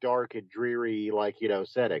kind of a dark and dreary, like,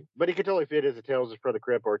 setting. But it could totally fit as a Tales from the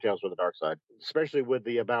Crypt or Tales from the Dark Side, especially with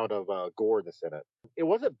the amount of gore that's in it. It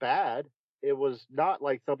wasn't bad. It was not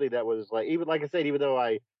like something that was like, even like I said, even though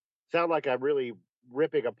I sound like I'm really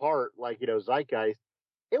ripping apart, like, Zeitgeist,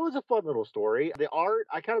 it was a fun little story. The art,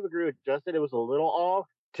 I kind of agree with Justin. It was a little off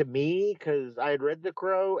to me because I had read The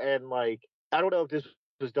Crow, and, like, I don't know if this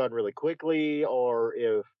was done really quickly or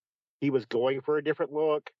if he was going for a different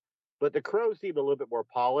look, but The Crow seemed a little bit more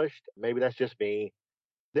polished. Maybe that's just me.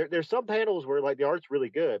 There's some panels where, like, the art's really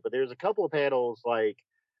good, but there's a couple of panels, like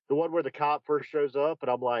the one where the cop first shows up, and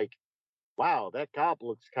I'm like, wow, that cop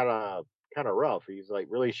looks kind of rough. He's, like,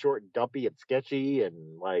 really short and dumpy and sketchy,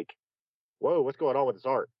 and, like, whoa, what's going on with this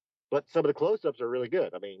art? But some of the close-ups are really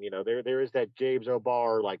good. I mean, there is that James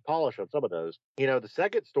O'Barr, like, polish on some of those. The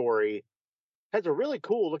second story has a really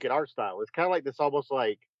cool looking art style. It's kind of like this almost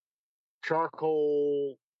like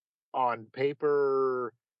charcoal on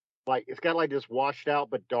paper, like it's got like this washed out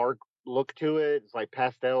but dark look to it. It's like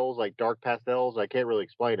pastels, like dark pastels. I can't really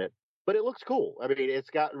explain it, but it looks cool. I mean, it's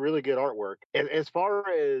got really good artwork. And as far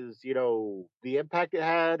as the impact it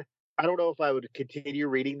had, I don't know if I would continue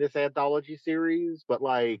reading this anthology series, but,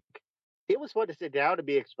 like, it was fun to sit down and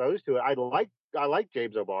be exposed to it. I like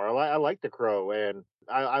James O'Barr. I like The Crow, and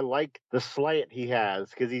I like the slant he has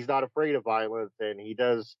because he's not afraid of violence, and he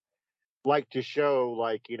does like to show,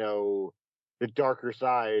 like, the darker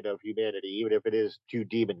side of humanity, even if it is two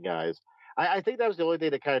demon guys. I think that was the only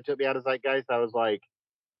thing that kind of took me out of Zeitgeist. I was like,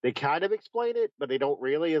 they kind of explain it, but they don't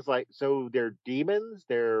really. It's like, so they're demons,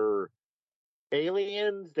 they're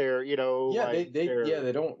aliens, they're like,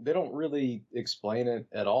 they don't really explain it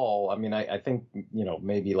at all. I mean, I think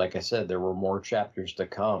maybe, like I said, there were more chapters to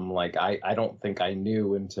come. Like, I don't think I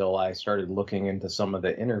knew until I started looking into some of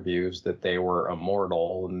the interviews that they were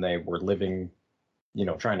immortal and they were living,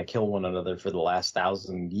 trying to kill one another for the last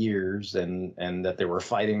 1,000 years, and that they were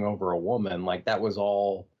fighting over a woman. Like, that was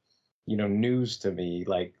all news to me.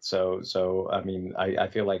 Like, so I mean, I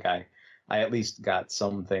feel like I at least got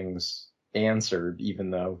some things answered, even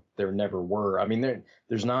though there never were. I mean,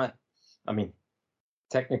 there's not, I mean,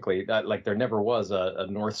 technically, like, there never was a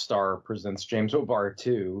North Star presents James O'Barr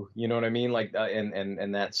 2, you know what I mean? Like,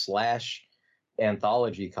 and that Slash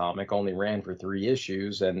anthology comic only ran for 3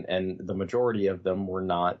 issues, and the majority of them were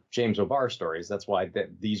not James O'Barr stories. That's why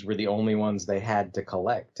these were the only ones they had to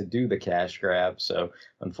collect to do the cash grab. So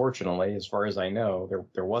unfortunately, as far as I know,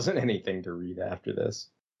 there wasn't anything to read after this.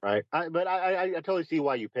 Right. But I totally see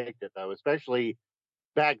why you picked it, though, especially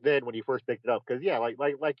back then when you first picked it up. Because, yeah, like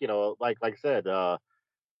I said, there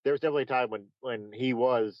was definitely a time when he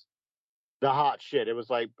was the hot shit. It was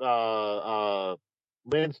like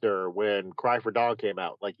Leinster when Cry for Dawn came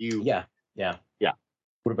out. Like, you. Yeah.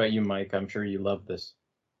 What about you, Mike? I'm sure you love this.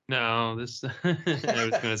 No, this I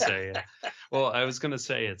was gonna say. Well, I was gonna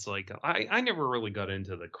say it's like I never really got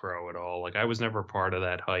into The Crow at all. Like, I was never part of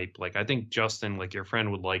that hype. Like, I think Justin, like, your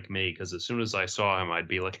friend, would like me because as soon as I saw him, I'd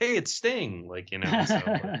be like, "Hey, it's Sting!" Like, So,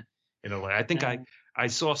 like, like, I think I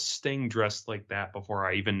saw Sting dressed like that before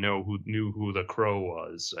I even knew who The Crow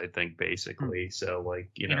was. I think basically. So, like,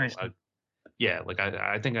 yeah, like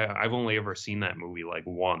I think I've only ever seen that movie like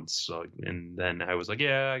once, and then I was like,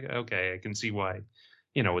 yeah, okay, I can see why,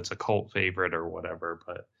 it's a cult favorite or whatever.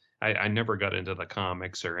 But I never got into the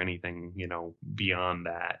comics or anything, beyond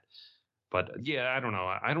that. But yeah, I don't know.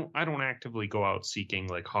 I don't actively go out seeking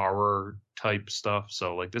like horror type stuff.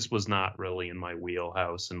 So, like, this was not really in my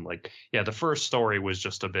wheelhouse. And, like, yeah, the first story was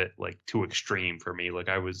just a bit like too extreme for me. Like,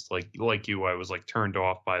 I was like you, I was like turned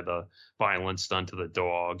off by the violence done to the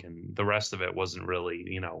dog, and the rest of it wasn't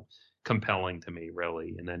really, compelling to me,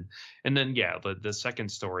 really. And then yeah, the second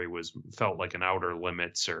story felt like an Outer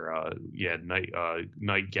Limits or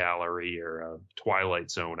Night Gallery or a Twilight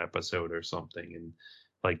Zone episode or something. And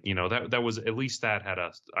Like, that was, at least that had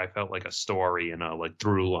I felt like a story and a like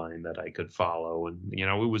through line that I could follow. And,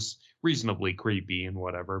 it was reasonably creepy and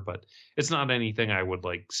whatever, but it's not anything I would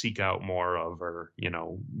like seek out more of or,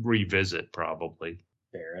 revisit probably.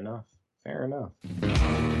 Fair enough. Fair enough.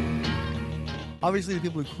 Obviously, the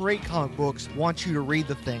people who create comic books want you to read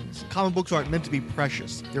the things. Comic books aren't meant to be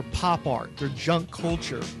precious. They're pop art. They're junk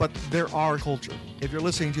culture. But they're our culture. If you're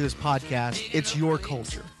listening to this podcast, it's your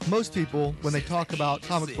culture. Most people, when they talk about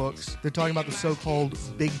comic books, they're talking about the so-called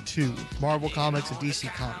Big Two, Marvel Comics and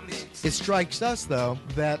DC Comics. It strikes us, though,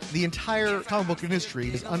 that the entire comic book industry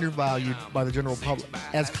is undervalued by the general public.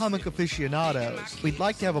 As comic aficionados, we'd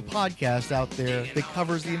like to have a podcast out there that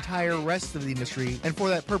covers the entire rest of the industry, and for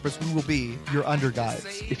that purpose, we will be your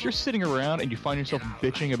underguides. If you're sitting around and you find yourself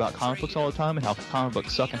bitching about comic books all the time and how comic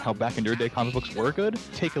books suck and how back in your day comic books were good,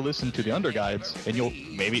 take a listen to the underguides and you'll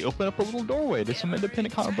maybe open up a little doorway to some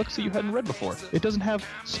independent comic books that you hadn't read before. It doesn't have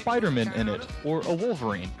Spider-Man in it, or a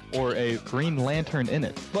Wolverine, or a Green Lantern in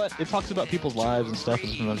it, but it talks about people's lives and stuff that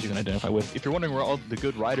sometimes you can identify with. If you're wondering where all the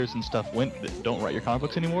good writers and stuff went that don't write your comic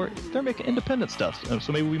books anymore, they're making independent stuff,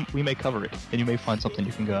 so maybe we may cover it, and you may find something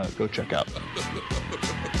you can go check out.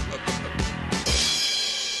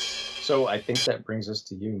 So I think that brings us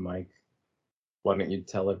to you, Mike. Why don't you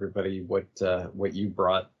tell everybody what you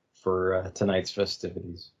brought for tonight's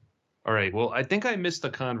festivities? All right. Well, I think I missed the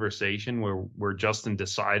conversation where Justin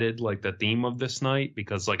decided like the theme of this night,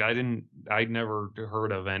 because like I'd never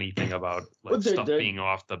heard of anything about like stuff being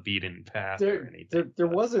off the beaten path or anything. There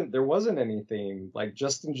wasn't any theme. Like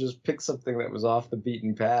Justin just picked something that was off the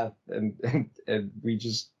beaten path, and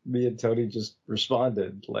me and Tony just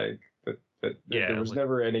responded like, but yeah, there was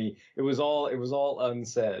never any. It was all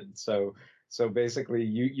unsaid. So basically,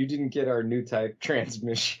 you didn't get our new type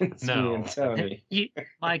transmissions, no. Me and Tony.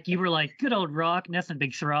 You were like, good old Rock, nothing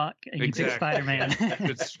beats Rock, and you picked Spider-Man.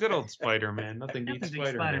 It's good old Spider-Man. Nothing beats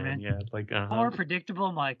Spider-Man. Yeah, like more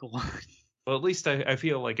predictable Michael. Well, at least I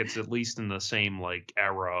feel like it's at least in the same like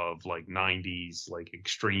era of like 90s like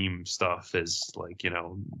extreme stuff as like,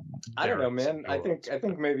 I don't know, man. I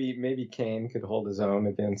think maybe Kane could hold his own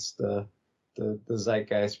against the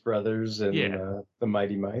Zeitgeist Brothers and the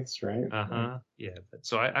Mighty Mites, right? Yeah.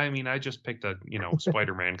 So I just picked a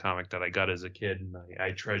Spider-Man comic that I got as a kid and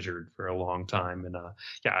I treasured for a long time, and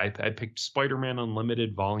I picked Spider-Man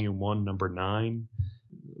Unlimited Volume 1, Number 9.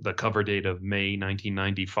 The cover date of May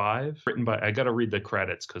 1995. Written by, I got to read the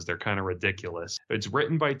credits because they're kind of ridiculous. It's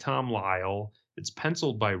written by Tom Lyle. It's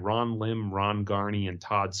penciled by Ron Lim, Ron Garney, and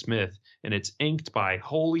Todd Smith, and it's inked by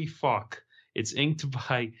holy fuck. It's inked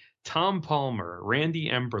by Tom Palmer, Randy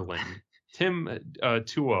Emberlin, Tim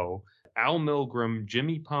Tuo, Al Milgram,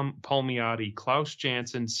 Jimmy Palmiotti, Klaus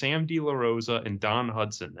Janson, Sam De La Rosa, and Don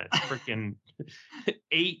Hudson. That's freaking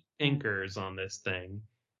 8 inkers on this thing.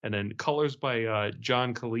 And then colors by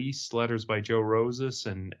John Calise, letters by Joe Rosas,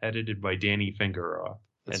 and edited by Danny Fingeroff.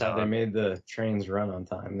 That's how they made the trains run on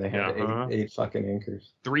time. They had eight fucking inkers.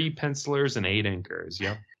 3 pencilers and 8 inkers.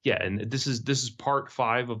 Yep. Yeah, and this is part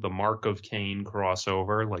 5 of the Mark of Cain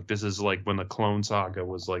crossover. Like this is like when the Clone Saga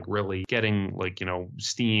was like really getting like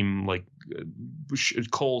steam, like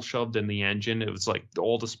coal shoved in the engine. It was like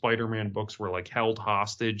all the Spider-Man books were like held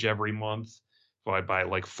hostage every month by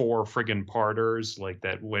like 4 friggin' parters like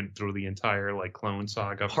that went through the entire like Clone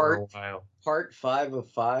Saga for a while. Part 5 of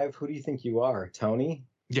 5. Who do you think you are, Tony?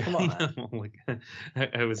 Yeah, come on. Like,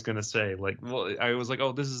 I was gonna say, like, well, I was like,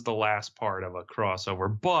 oh, this is the last part of a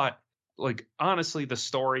crossover, but like, honestly, the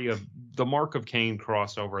story of the Mark of Cain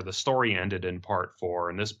crossover, the story ended in part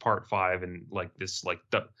 4, and this part 5, and like this, like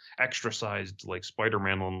the extra sized like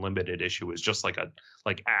Spider-Man Unlimited issue is just like a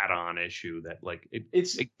like add-on issue that like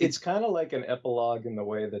it's kind of like an epilogue in the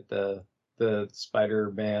way that the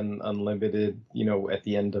Spider-Man Unlimited, at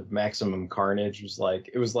the end of Maximum Carnage was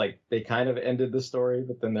like they kind of ended the story,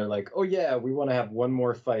 but then they're like, oh yeah, we want to have one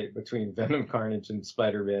more fight between Venom, Carnage, and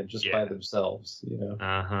Spider-Man just by themselves,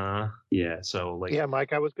 Yeah, so like... Yeah,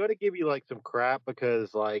 Mike, I was going to give you like some crap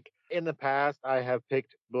because like in the past I have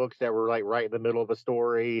picked books that were like right in the middle of a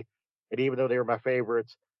story, and even though they were my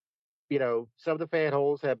favorites, some of the fan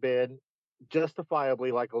holes have been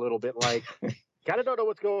justifiably like a little bit like... kind of don't know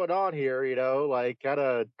what's going on here, like kind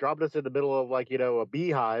of dropping us in the middle of like, a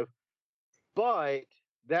beehive. But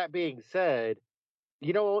that being said,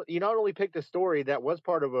 you not only picked a story that was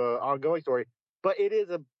part of an ongoing story, but it is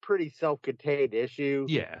a pretty self-contained issue.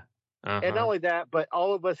 Yeah. And not only that, but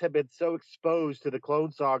all of us have been so exposed to the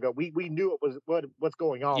Clone Saga, we knew it was what's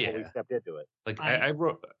going on when we stepped into it. Like I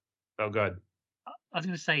wrote. Oh, God. I was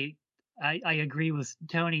going to say, I agree with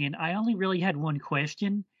Tony, and I only really had one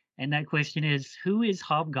question. And that question is, who is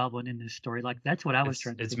Hobgoblin in this story? Like, that's what I was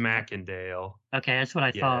trying to It's figure out. Mackindale. Okay, that's what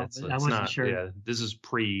I Yeah, thought, it's but I it's wasn't not. sure. Yeah, this is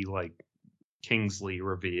pre like Kingsley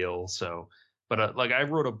reveal. So, but like I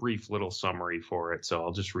wrote a brief little summary for it, so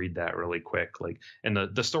I'll just read that really quick. Like, and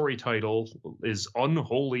the story title is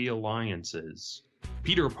Unholy Alliances.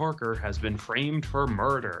 Peter Parker has been framed for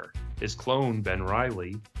murder. His clone, Ben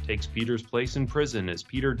Reilly, takes Peter's place in prison as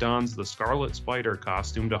Peter dons the Scarlet Spider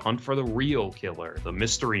costume to hunt for the real killer, the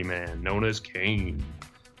mystery man known as Kane.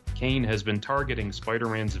 Kane has been targeting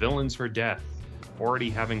Spider-Man's villains for death,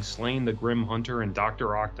 already having slain the Grim Hunter and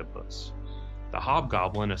Dr. Octopus. The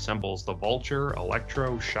Hobgoblin assembles the Vulture,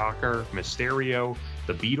 Electro, Shocker, Mysterio,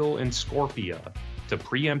 the Beetle, and Scorpia to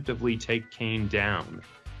preemptively take Kane down.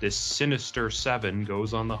 This sinister seven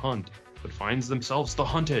goes on the hunt, but finds themselves the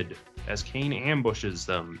hunted as Kane ambushes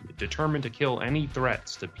them, determined to kill any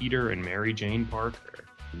threats to Peter and Mary Jane Parker.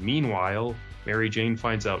 Meanwhile, Mary Jane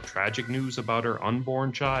finds out tragic news about her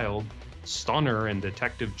unborn child. Stunner and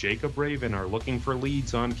Detective Jacob Raven are looking for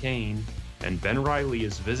leads on Kane, and Ben Reilly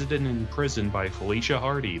is visited in prison by Felicia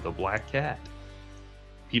Hardy, the Black Cat.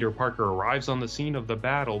 Peter Parker arrives on the scene of the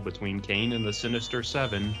battle between Kane and the Sinister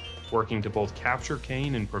Seven, working to both capture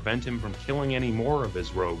Kane and prevent him from killing any more of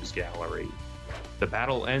his rogues gallery. The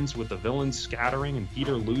battle ends with the villains scattering and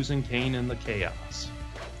Peter losing Kane in the chaos.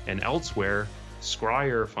 And elsewhere,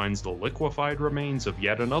 Scryer finds the liquefied remains of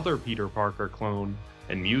yet another Peter Parker clone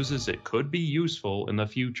and muses it could be useful in the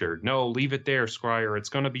future. No, leave it there, Scryer. It's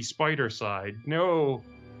gonna be Spider-Side. No,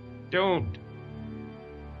 don't.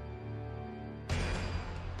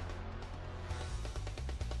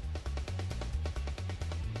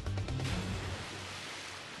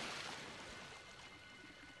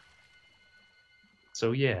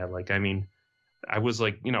 So yeah, like I mean, I was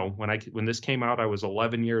like, you know, when this came out, I was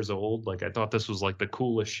 11 years old. Like I thought this was like the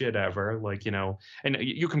coolest shit ever. Like, you know, and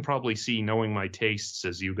you can probably see, knowing my tastes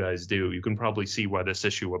as you guys do, you can probably see why this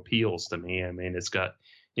issue appeals to me. I mean, it's got,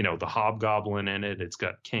 you know, the Hobgoblin in it. It's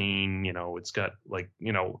got Kane. You know, it's got like,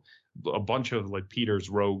 you know, a bunch of like Peter's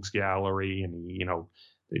rogues gallery, and you know,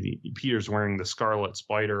 Peter's wearing the Scarlet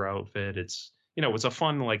Spider outfit. It's, you know, it's a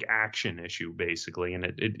fun like action issue basically, and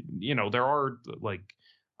it you know, there are like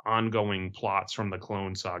ongoing plots from the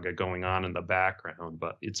Clone Saga going on in the background,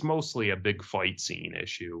 but it's mostly a big fight scene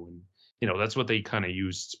issue. And you know, that's what they kind of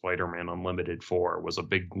used Spider-Man Unlimited for, was a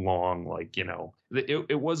big long, like, you know,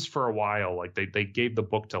 it was for a while like they gave the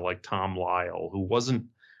book to like Tom Lyle, who wasn't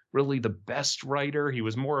really the best writer.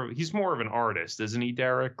 He's more of an artist, isn't he,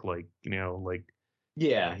 Derek? Like, you know, like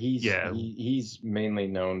Yeah, he's mainly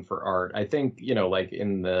known for art. I think, you know, like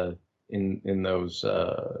in those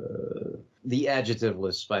the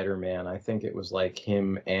adjectiveless Spider-Man, I think it was like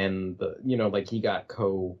him and the, you know, like he got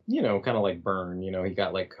you know, kind of like Byrne, you know, he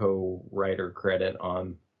got like co-writer credit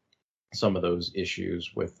on some of those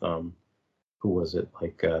issues with who was it,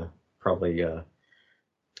 like probably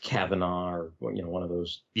Kavanaugh, or you know, one of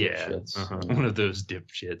those dipshits. One of those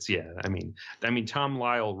dipshits. Yeah, I mean, Tom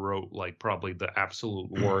Lyle wrote like probably the absolute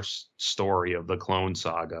worst story of the Clone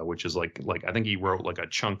Saga, which is like I think he wrote like a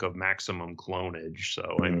chunk of Maximum Clonage.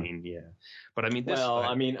 So I mean, yeah, but I mean, this. Well,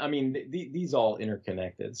 I mean, these all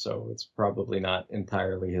interconnected, so it's probably not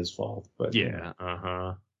entirely his fault. But yeah,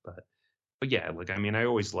 But yeah, like I mean, I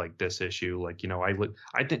always liked this issue. Like, you know,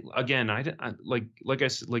 I think again, I like I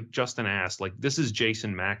said, like Justin asked, like this is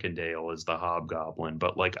Jason Mackindale as the Hobgoblin,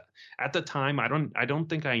 but like at the time, I don't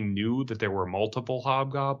think I knew that there were multiple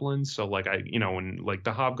Hobgoblins. So like you know, and like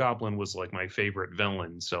the Hobgoblin was like my favorite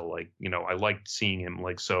villain. So like, you know, I liked seeing him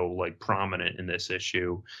like so like prominent in this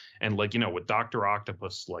issue, and like, you know, with Dr.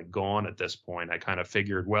 Octopus like gone at this point, I kind of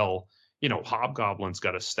figured, well, you know, Hobgoblin's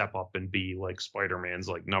got to step up and be like Spider-Man's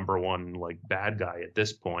like number one like bad guy at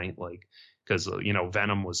this point, like because you know,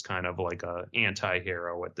 Venom was kind of like a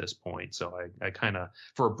anti-hero at this point. So I kind of,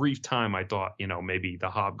 for a brief time, I thought, you know, maybe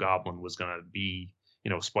the Hobgoblin was gonna be,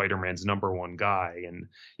 you know, Spider-Man's number one guy, and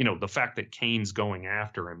you know, the fact that Kane's going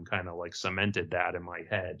after him kind of like cemented that in my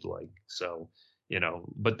head, like so. You know,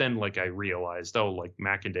 but then like I realized, oh, like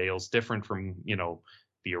Mackindale's different from, you know,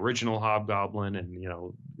 the original Hobgoblin, and you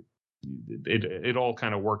know, it all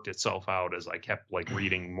kind of worked itself out as I kept like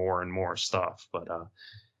reading more and more stuff. But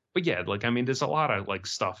yeah, like I mean, there's a lot of like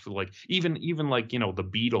stuff, like even like, you know, the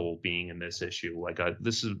Beetle being in this issue, like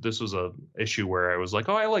this was a issue where I was like,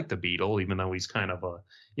 oh, I like the Beetle, even though he's kind of a,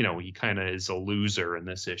 you know, he kind of is a loser in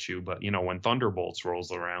this issue. But you know, when Thunderbolts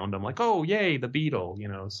rolls around, I'm like, oh yay, the Beetle, you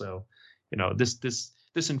know. So you know,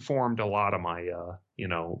 this informed a lot of my you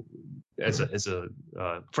know, as a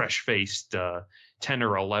fresh-faced 10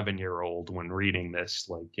 or 11-year-old when reading this,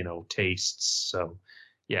 like, you know, tastes. So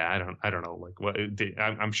yeah, I don't know, like what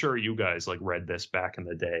I'm sure you guys like read this back in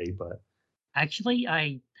the day, but Actually,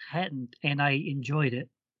 I hadn't, and I enjoyed it.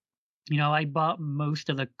 You know, I bought most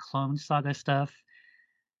of the Clone Saga stuff,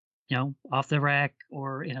 you know, off the rack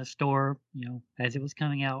or in a store, you know, as it was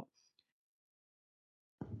coming out.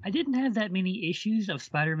 I didn't have that many issues of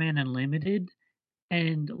Spider-Man Unlimited,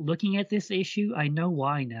 and looking at this issue, I know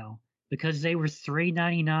why now. Because they were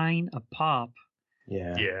 $3.99 a pop.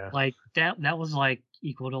 Yeah. Like that was like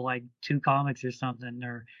equal to like 2 comics or something,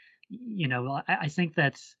 or you know, I think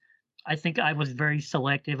I think I was very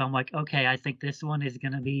selective. I'm like, okay, I think this one is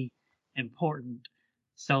gonna be important.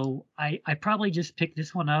 So I probably just picked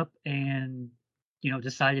this one up and you know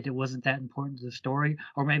decided it wasn't that important to the story,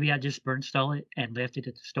 or maybe I just burn stole it and left it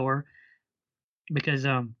at the store because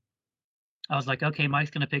I was like, okay,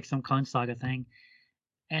 Mike's gonna pick some Clone Saga thing,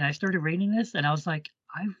 and I started reading this, and I was like,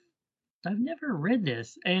 I've never read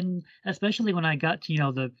this, and especially when I got to you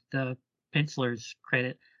know the penciler's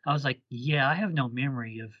credit, I was like, yeah, I have no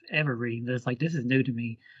memory of ever reading this. Like this is new to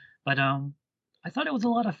me, but I thought it was a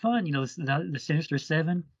lot of fun. You know, the Sinister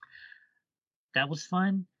Seven, that was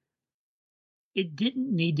fun. It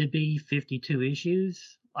didn't need to be 52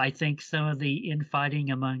 issues. I think some of the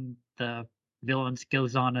infighting among the villains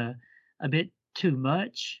goes on a bit too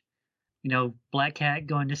much. You know, Black Cat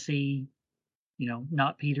going to see, you know,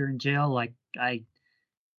 not Peter in jail. Like I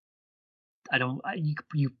don't.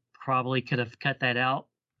 You probably could have cut that out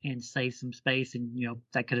and saved some space, and you know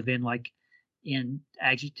that could have been like in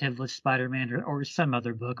Adjectiveless Spider-Man or some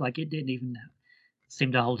other book. Like it didn't even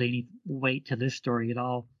seem to hold any weight to this story at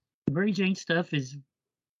all. The Mary Jane stuff is.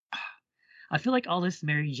 I feel like all this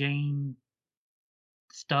Mary Jane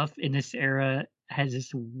stuff in this era has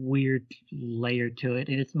this weird layer to it,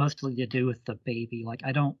 and it's mostly to do with the baby. Like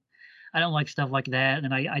I don't like stuff like that,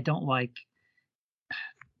 and I don't like,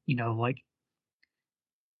 you know, like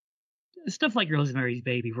stuff like Rosemary's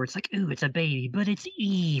Baby, where it's like, ooh, it's a baby, but it's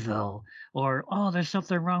evil, or oh, there's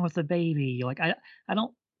something wrong with the baby. Like I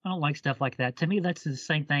don't like stuff like that. To me, that's the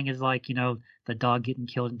same thing as like you know the dog getting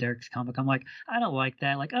killed in Derek's comic. I'm like, I don't like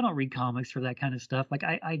that. Like I don't read comics for that kind of stuff. Like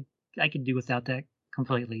I can do without that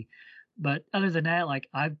completely. But other than that, like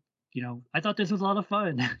I thought this was a lot of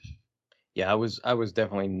fun. Yeah, I was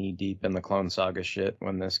definitely knee deep in the Clone Saga shit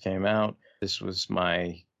when this came out. This was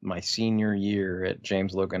my senior year at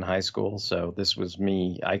James Logan High School, so this was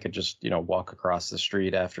me. I could just, you know, walk across the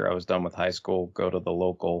street after I was done with high school, go to the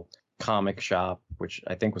local comic shop, which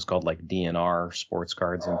I think was called like DNR Sports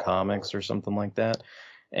Cards and Comics or something like that.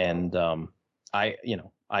 And I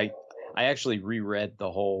actually reread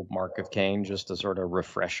the whole Mark of Cain just to sort of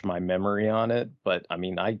refresh my memory on it. But I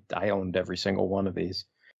mean, I owned every single one of these.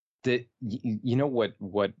 You know what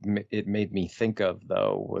it made me think of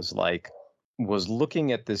though was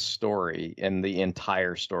looking at this story and the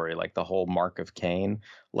entire story, like the whole Mark of Cain.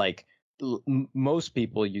 Like most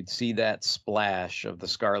people, you'd see that splash of the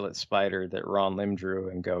Scarlet Spider that Ron Lim drew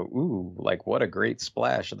and go, ooh, like what a great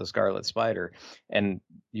splash of the Scarlet Spider. And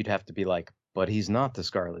you'd have to be like, but he's not the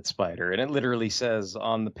Scarlet Spider. And it literally says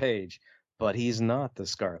on the page, but he's not the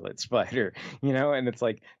Scarlet Spider, you know? And it's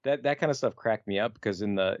like that kind of stuff cracked me up because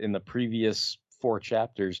in the previous 4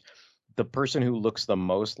 chapters, the person who looks the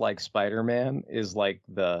most like Spider-Man is like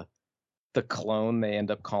the clone they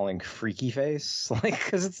end up calling Freaky Face, like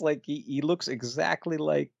because it's like he looks exactly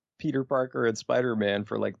like Peter Parker and Spider-Man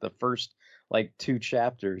for like the first like 2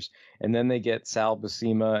 chapters, and then they get Sal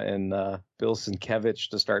Buscema and Bill Sienkiewicz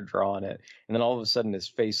to start drawing it, and then all of a sudden his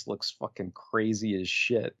face looks fucking crazy as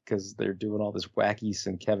shit because they're doing all this wacky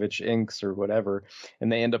Sienkiewicz inks or whatever,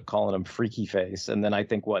 and they end up calling him Freaky Face, and then I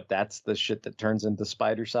think that's the shit that turns into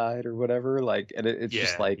Spider Side or whatever, like, and it's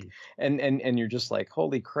just like, and you're just like,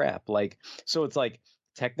 holy crap, like, so it's like,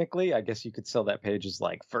 technically, I guess you could sell that page as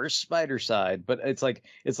like first Spider Side, but it's like,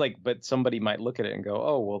 but somebody might look at it and go,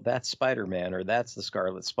 oh, well, that's Spider-Man, or that's the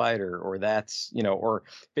Scarlet Spider, or that's, you know, or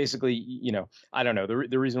basically, you know, I don't know.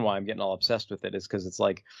 The reason why I'm getting all obsessed with it is because it's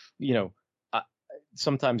like, you know,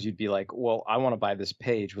 sometimes you'd be like, well, I want to buy this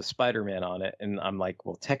page with Spider-Man on it. And I'm like,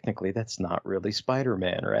 well, technically that's not really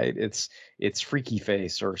Spider-Man, right? It's Freaky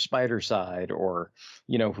Face or Spider Side or,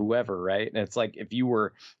 you know, whoever, right? And it's like,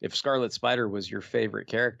 if Scarlet Spider was your favorite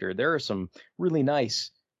character, there are some really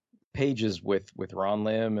nice pages with Ron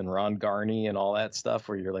Lim and Ron Garney and all that stuff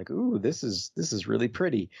where you're like, ooh, this is really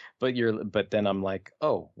pretty, but then I'm like,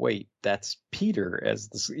 oh wait, that's Peter as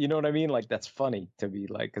this, you know what I mean? Like that's funny to be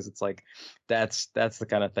like, because it's like that's the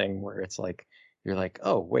kind of thing where it's like, you're like,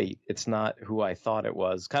 oh wait, it's not who I thought it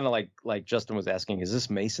was. Kind of like Justin was asking, is this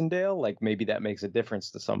Masondale? Like maybe that makes a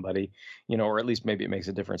difference to somebody, or at least maybe it makes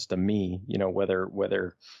a difference to me, whether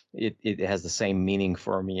it has the same meaning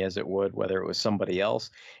for me as it would whether it was somebody else.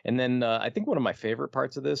 And then I think one of my favorite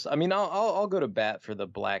parts of this, I mean, I'll go to bat for the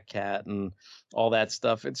Black Cat and all that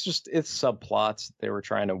stuff. It's subplots they were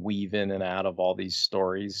trying to weave in and out of all these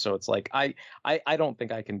stories. So it's like I don't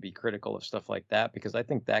think I can be critical of stuff like that, because I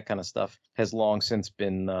think that kind of stuff has long since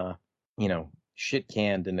been shit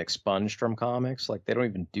canned and expunged from comics. Like they don't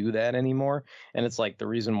even do that anymore. And it's like the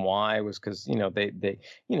reason why was because they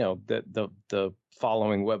the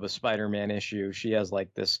following Web of Spider-Man issue, she has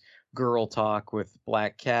like this girl talk with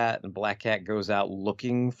Black Cat, and Black Cat goes out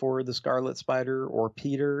looking for the Scarlet Spider or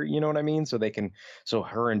Peter, you know what I mean? So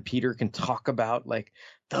her and Peter can talk about like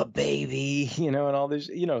the baby, and all this,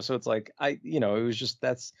 so it's like it was just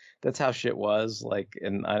that's how shit was like,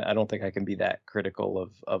 and I don't think I can be that critical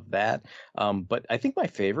of that. But I think my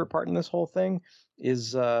favorite part in this whole thing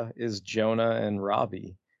is Jonah and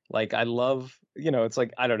Robbie. Like I love, it's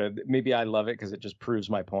like, I don't know, maybe I love it because it just proves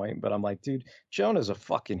my point, but I'm like, dude, Jonah's a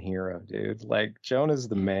fucking hero, dude. Like Jonah's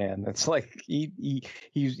the man. It's like he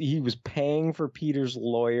was paying for Peter's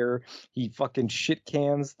lawyer. He fucking shit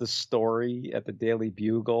cans the story at the Daily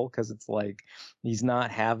Bugle because it's like he's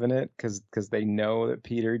not having it because they know that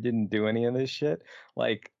Peter didn't do any of this shit.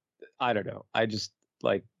 Like, I don't know. I just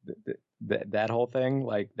like that whole thing,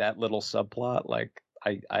 like that little subplot, like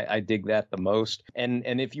I dig that the most. And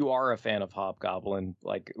if you are a fan of Hobgoblin,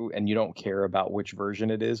 like, and you don't care about which version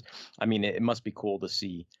it is, I mean, it must be cool to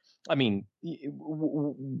see. I mean,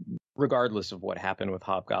 regardless of what happened with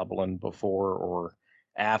Hobgoblin before or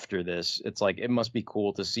after this, it's like it must be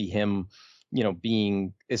cool to see him,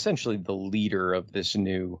 being essentially the leader of this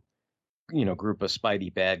new group of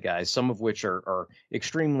Spidey bad guys, some of which are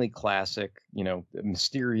extremely classic,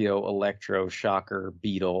 Mysterio, Electro, Shocker,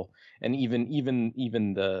 Beetle, and even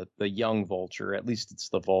the young Vulture. At least it's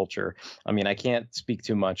the Vulture. I mean, I can't speak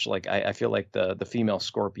too much. Like I feel like the female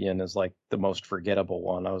Scorpion is like the most forgettable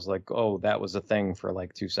one. I was like, oh, that was a thing for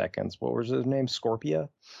like 2 seconds. What was his name? Scorpia?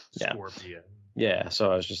 Yeah. Scorpia. Yeah, so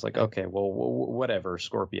I was just like, okay, well, whatever,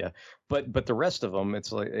 Scorpia. But the rest of them,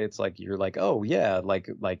 it's like you're like, oh yeah, like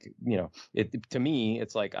it to me,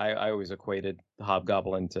 it's like I always equated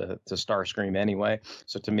Hobgoblin to Starscream anyway.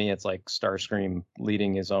 So to me, it's like Starscream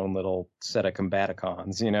leading his own little set of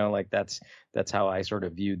Combaticons, like that's how I sort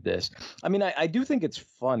of viewed this. I mean, I do think it's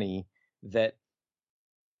funny that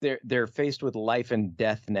they're faced with life and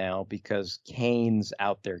death now because Kane's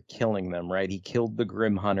out there killing them, right? He killed the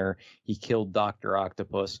Grim Hunter, he killed Dr.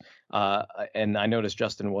 Octopus, and I noticed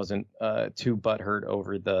Justin wasn't too butthurt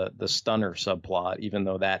over the Stunner subplot, even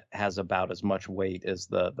though that has about as much weight as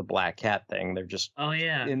the Black Cat thing. They're just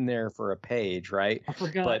in there for a page, right? I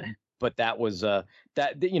forgot. But that was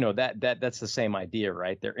that's the same idea,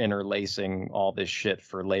 right? They're interlacing all this shit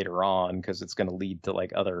for later on because it's going to lead to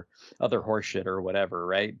like other horse shit or whatever,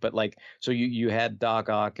 right? But like, so you had Doc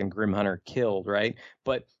Ock and Grim Hunter killed, right?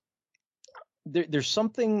 But there's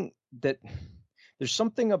something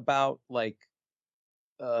about like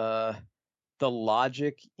the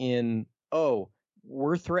logic in, oh,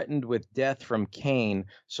 we're threatened with death from Kane,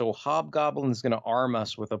 so Hobgoblin's going to arm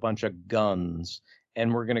us with a bunch of guns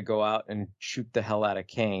and we're going to go out and shoot the hell out of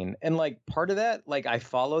Kane. And like part of that, like I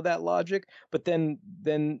follow that logic, but then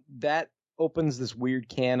that opens this weird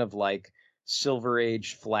can of like Silver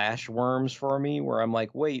Age flash worms for me where I'm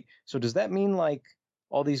like, wait, so does that mean like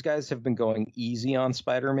all these guys have been going easy on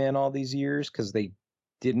Spider-Man all these years because they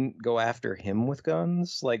didn't go after him with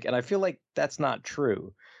guns? Like, and I feel like that's not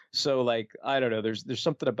true. So like, I don't know, there's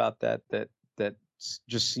something about that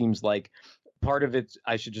just seems like part of it,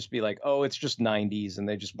 I should just be like, oh, it's just 90s and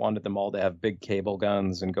they just wanted them all to have big cable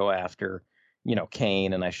guns and go after,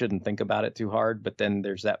 Kane, and I shouldn't think about it too hard. But then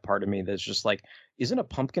there's that part of me that's just like, isn't a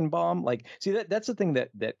pumpkin bomb like, see, that's the thing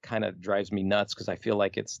that kind of drives me nuts because I feel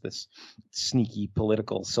like it's this sneaky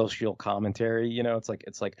political social commentary.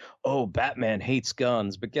 It's like, oh, Batman hates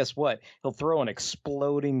guns, but guess what? He'll throw an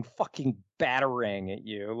exploding fucking batarang at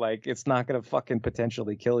you. Like, it's not gonna fucking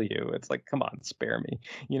potentially kill you. It's like, come on, spare me.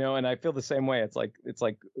 And I feel the same way. It's like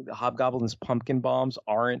Hobgoblin's pumpkin bombs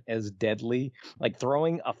aren't as deadly. Like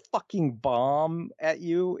throwing a fucking bomb at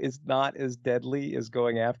you is not as deadly as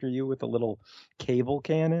going after you with a little cable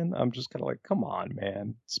cannon. I'm just kind of like, come on,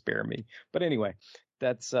 man, spare me. But anyway,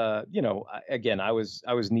 that's again, I was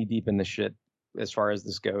knee deep in the shit as far as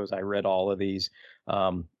this goes. I read all of these.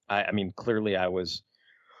 I mean, clearly I was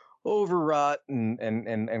overwrought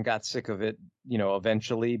and got sick of it,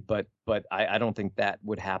 eventually. But I don't think that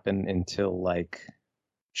would happen until like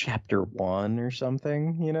chapter 1 or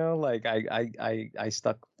something, you know, like I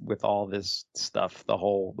stuck with all this stuff the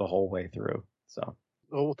whole way through. So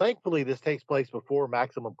Well, thankfully, this takes place before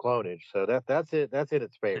maximum clonage, so that's it. That's in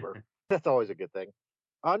its favor. That's always a good thing.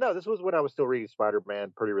 No, this was when I was still reading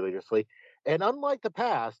Spider-Man pretty religiously, and unlike the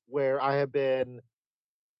past, where I have been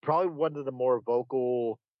probably one of the more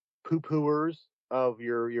vocal poo-pooers of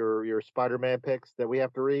your Spider-Man picks that we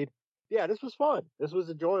have to read. Yeah, this was fun. This was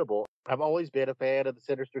enjoyable. I've always been a fan of the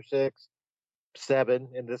Sinister Six, seven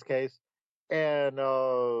in this case, and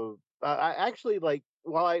I actually like.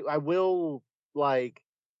 While I will like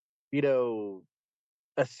you know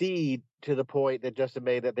accede to the point that Justin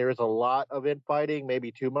made that there is a lot of infighting,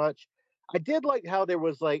 maybe too much. I did like how there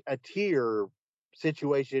was like a tier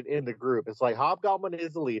situation in the group. It's like Hobgoblin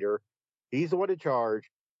is the leader, he's the one in charge,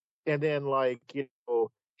 and then like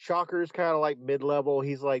Shocker's kind of like mid level.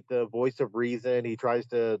 He's like the voice of reason. He tries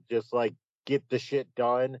to just like get the shit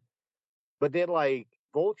done. But then like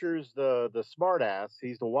Vulture's the smart ass.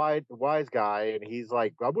 He's the wise guy, and he's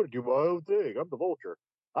like, I'm gonna do my own thing. I'm the Vulture.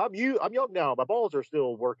 I'm young now. My balls are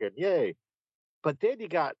still working. Yay. But then you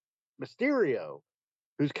got Mysterio,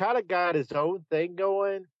 who's kind of got his own thing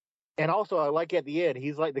going. And also, I like at the end,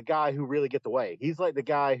 he's like the guy who really gets away. He's like the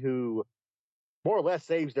guy who more or less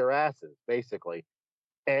saves their asses, basically.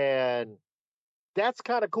 And that's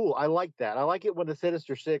kind of cool. I like that. I like it when the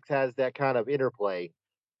Sinister Six has that kind of interplay.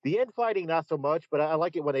 The infighting, not so much, but I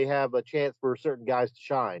like it when they have a chance for certain guys to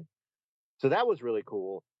shine. So that was really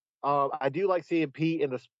cool. I do like seeing Pete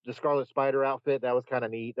in the Scarlet Spider outfit. That was kind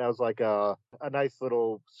of neat. That was like a nice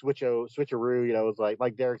little switcheroo. You know, it's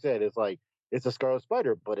like Derek said, it's like it's a Scarlet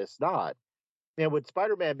Spider, but it's not. And with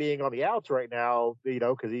Spider-Man being on the outs right now,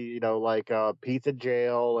 because he, Pete's in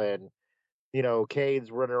jail and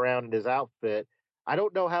Cade's running around in his outfit. I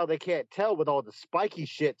don't know how they can't tell with all the spiky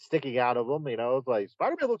shit sticking out of him. It's like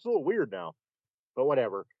Spider-Man looks a little weird now, but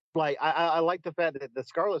whatever. Like I like the fact that the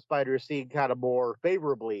Scarlet Spider is seen kind of more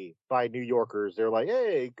favorably by New Yorkers. They're like,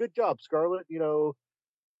 "Hey, good job, Scarlet."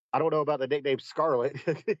 I don't know about the nickname Scarlet.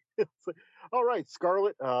 It's like, all right,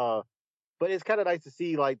 Scarlet. But it's kind of nice to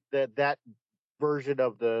see like that version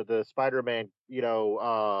of the Spider-Man,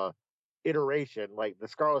 iteration, like the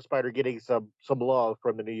Scarlet Spider getting some love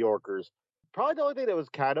from the New Yorkers. Probably the only thing that was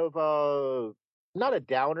kind of not a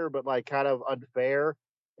downer, but like kind of unfair.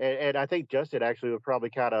 And I think Justin actually would probably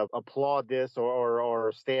kind of applaud this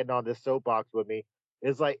or stand on this soapbox with me.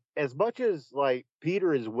 Is like as much as like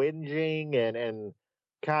Peter is whinging and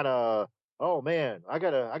kind of, oh man, I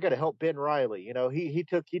gotta help Ben Riley. He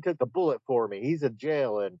took the bullet for me. He's in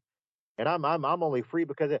jail and I'm only free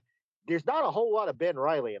because there's not a whole lot of Ben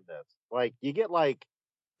Riley in this. Like you get like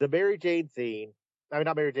the Mary Jane scene. I mean,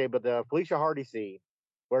 not Mary Jane, but the Felicia Hardy scene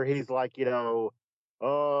where he's like, yeah,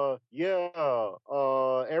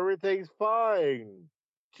 everything's fine.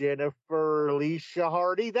 Jennifer Alicia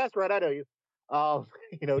Hardy. That's right, I know you. Um,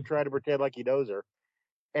 trying to pretend like he knows her.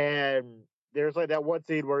 And there's like that one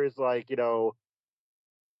scene where he's like,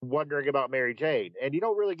 wondering about Mary Jane. And you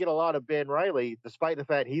don't really get a lot of Ben Riley, despite the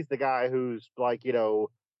fact he's the guy who's like,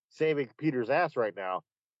 saving Peter's ass right now.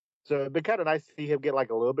 So it'd be kind of nice to see him get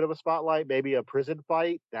like a little bit of a spotlight, maybe a prison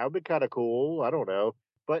fight. That would be kind of cool. I don't know,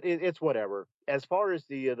 but it's whatever. As far as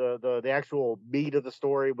the actual meat of the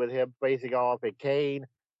story with him facing off and Kane,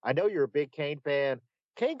 I know you're a big Kane fan.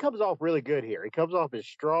 Kane comes off really good here. He comes off as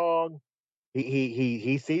strong.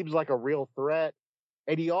 He seems like a real threat,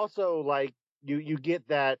 and he also like you get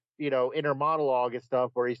that inner monologue and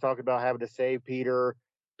stuff where he's talking about having to save Peter.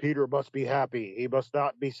 Peter must be happy. He must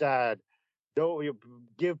not be sad. Don't you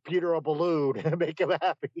give Peter a balloon and make him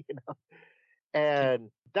happy. And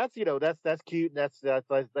that's cute. And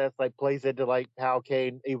that's like plays into like how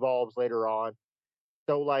Kane evolves later on.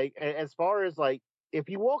 So like as far as like if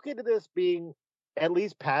you walk into this being at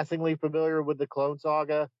least passingly familiar with the Clone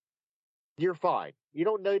Saga, you're fine. You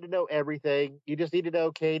don't need to know everything. You just need to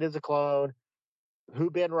know Kane is a clone, who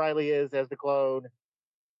Ben Riley is as the clone,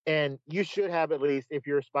 and you should have at least, if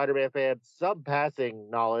you're a Spider-Man fan, some passing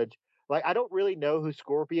knowledge. Like I don't really know who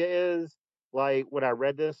Scorpia is. Like when I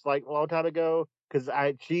read this like a long time ago, because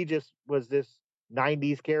she just was this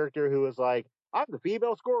 '90s character who was like, I'm the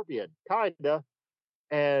female Scorpion, kinda,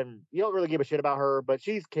 and you don't really give a shit about her, but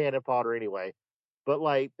she's cannon fodder anyway. But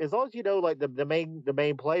like as long as you know like the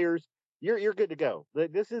main players, you're good to go.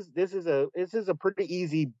 This is a pretty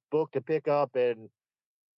easy book to pick up, and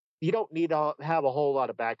you don't need to have a whole lot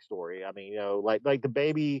of backstory. I mean, like the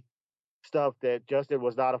baby stuff that Justin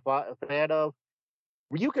was not a fan of,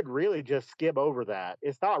 you could really just skim over that.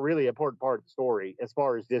 It's not really an important part of the story as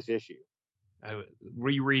far as this issue.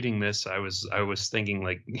 rereading this, I was thinking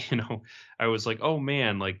like, I was like, oh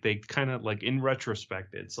man, like they kind of like in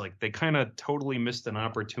retrospect, it's like they kind of totally missed an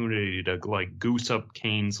opportunity to like goose up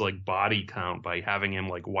Kane's like body count by having him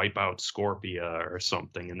like wipe out Scorpia or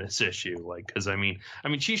something in this issue. Like, because I mean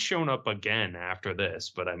she's shown up again after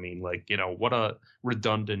this, but I mean like what a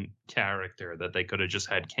redundant character that they could have just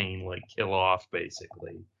had Kane like kill off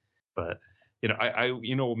basically, but.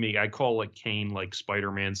 I call like Kane like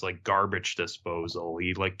Spider-Man's like garbage disposal.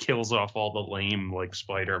 He like kills off all the lame like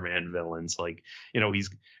Spider-Man villains. Like,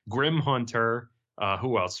 he's Grim Hunter,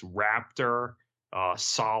 who else? Raptor,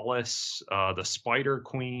 Solace, the Spider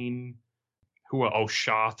Queen,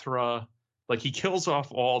 Shathra. Like he kills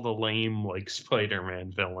off all the lame like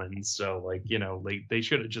Spider-Man villains. So like, they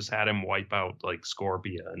should have just had him wipe out like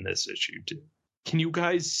Scorpia in this issue too. Can you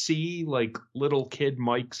guys see like little kid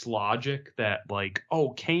Mike's logic that like, oh,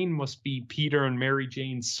 Kane must be Peter and Mary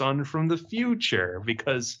Jane's son from the future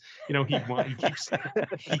because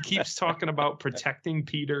he keeps talking about protecting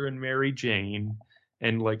Peter and Mary Jane,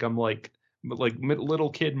 and like I'm like little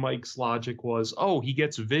kid Mike's logic was, oh, he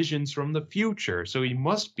gets visions from the future, so he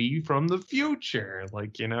must be from the future,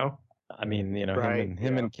 like I mean, Right,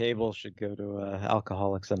 him and Cable should go to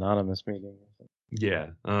Alcoholics Anonymous meeting. Yeah,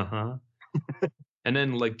 and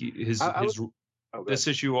then like this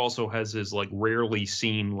issue also has his like rarely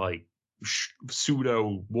seen like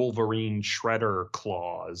pseudo Wolverine shredder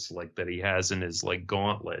claws like that he has in his like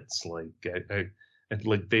gauntlets. Like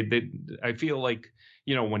I feel like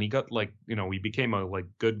when he got like he became a like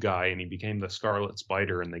good guy and he became the Scarlet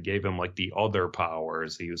Spider and they gave him like the other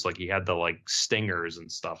powers. He was like he had the like stingers and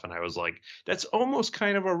stuff, and I was like, that's almost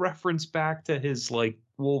kind of a reference back to his like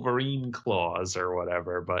Wolverine claws or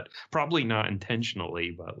whatever, but probably not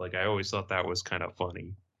intentionally. But like I always thought that was kind of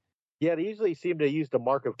funny. Yeah, they usually seem to use the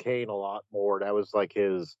Mark of Cain a lot more. That was like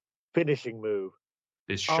his finishing move.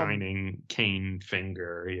 His shining cane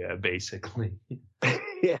finger, yeah, basically.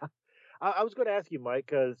 Yeah. I was going to ask you, Mike,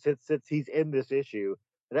 because since he's in this issue,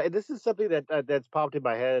 and this is something that's popped in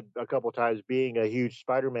my head a couple of times, being a huge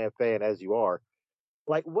Spider-Man fan as you are.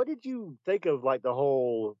 Like, what did you think of like the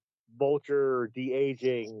whole Vulture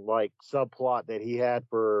de-aging like subplot that he had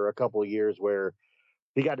for a couple of years, where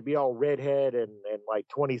he got to be all redhead and like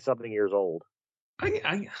 20-something years old?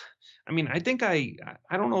 I mean, I think I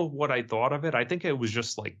don't know what I thought of it. I think it was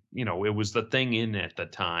just like, it was the thing in at the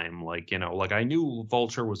time. Like, like I knew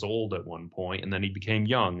Vulture was old at one point and then he became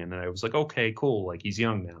young. And then I was like, okay, cool. Like he's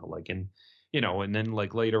young now. Like, and, and then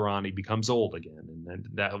like later on he becomes old again. And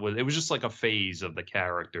then it was just like a phase of the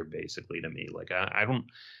character basically to me. Like, I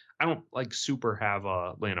don't like super have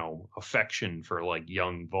a, affection for like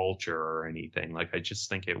young Vulture or anything. Like, I just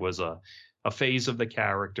think it was a phase of the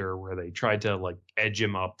character where they tried to like edge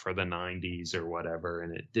him up for the 90s or whatever,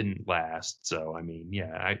 and it didn't last. So I mean,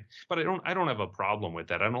 yeah, but I don't have a problem with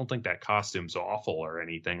that. I don't think that costume's awful or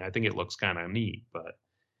anything. I think it looks kind of neat, but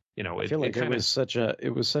I feel like it was such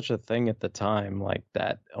a thing at the time, like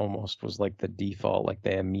that almost was like the default. Like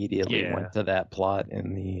they immediately went to that plot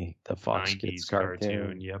in the Fox Kids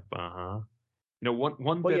cartoon. Yep.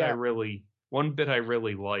 One bit I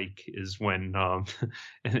really like is when and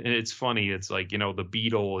it's funny, it's like, the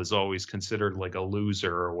Beetle is always considered like a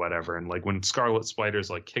loser or whatever, and like when Scarlet Spider's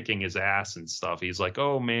like kicking his ass and stuff, he's like,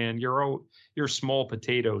 oh man, you're small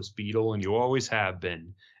potatoes, Beetle, and you always have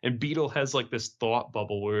been. And Beetle has like this thought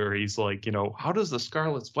bubble where he's like, how does the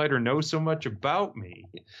Scarlet Spider know so much about me?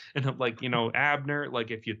 And I'm like, Abner, like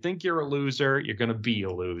if you think you're a loser, you're gonna be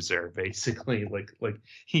a loser, basically. Like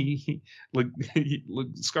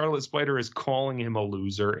Scarlet Spider is calling him a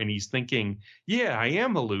loser, and he's thinking, yeah, I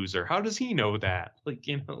am a loser. How does he know that? Like,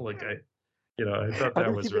 I thought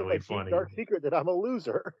that was really funny. Dark secret that I'm a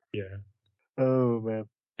loser. Yeah. Oh man.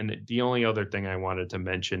 And the only other thing I wanted to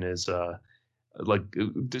mention is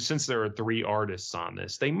since there are 3 artists on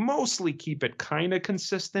this, they mostly keep it kind of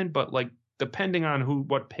consistent, but like depending on who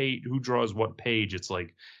draws what page, it's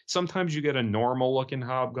like sometimes you get a normal looking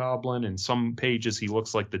Hobgoblin, and some pages he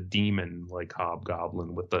looks like the demon like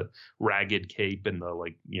Hobgoblin with the ragged cape and the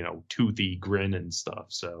like, toothy grin and stuff.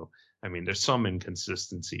 So I mean, there's some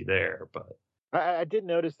inconsistency there, but I did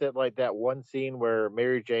notice that like that one scene where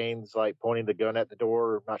Mary Jane's like pointing the gun at the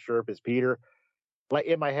door, not sure if it's Peter. Like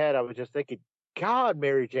in my head, I was just thinking, God,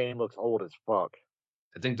 Mary Jane looks old as fuck.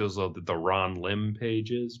 I think those are the Ron Lim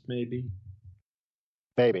pages, maybe.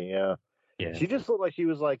 Maybe, yeah. Yeah. She just looked like she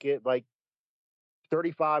was like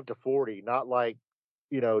 35 to 40, not like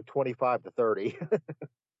 25 to 30.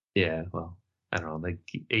 Yeah, well, I don't know. Like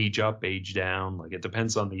age up, age down. Like it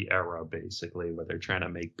depends on the era, basically, where they're trying to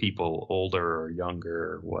make people older or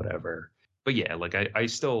younger or whatever. But but yeah, like I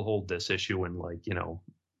still hold this issue in like,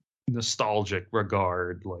 nostalgic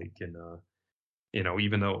regard, like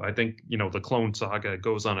even though I think, the Clone Saga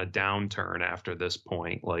goes on a downturn after this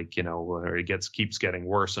point, like, where it keeps getting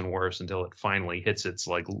worse and worse until it finally hits its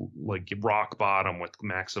like rock bottom with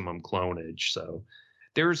maximum clonage. So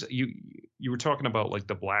there's you were talking about like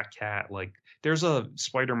the Black Cat, like there's a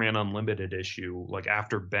Spider-Man Unlimited issue like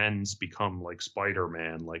after Ben's become like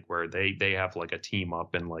Spider-Man, like where they have like a team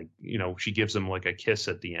up and like, she gives him like a kiss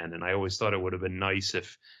at the end. And I always thought it would have been nice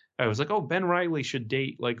if I was like, oh, Ben Reilly should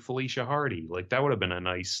date like Felicia Hardy. Like that would have been a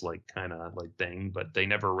nice like kind of like thing, but they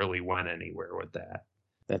never really went anywhere with that.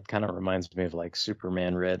 That kind of reminds me of like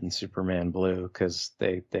Superman Red and Superman Blue, because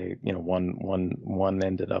they one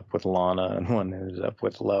ended up with Lana and one ended up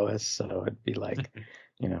with Lois. So it'd be like,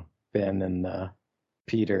 Ben and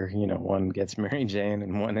Peter, one gets Mary Jane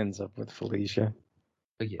and one ends up with Felicia.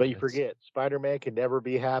 But you forget, Spider-Man can never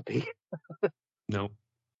be happy. No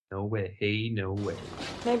way. Hey, no way.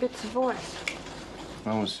 Maybe it's a voice.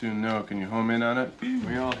 Well, we'll soon know. Can you home in on it?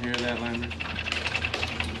 We all hear that, Lander?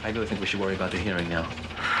 I really think we should worry about the hearing now.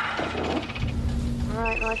 All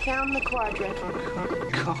right, well, I found the quadrant.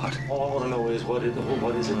 God. All I want to know is what is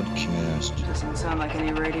it? Podcast. Doesn't sound like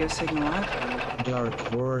any radio signal, huh? Dark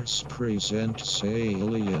Horse presents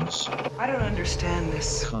Aliens. I don't understand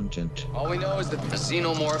this. Content. All we know is that a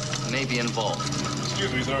xenomorph may be involved.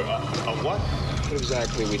 Excuse me, sir. A what? What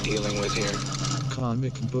exactly are we dealing with here?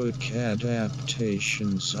 Comic book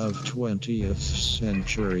adaptations of 20th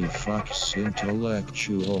century Fox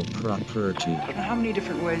intellectual property. How many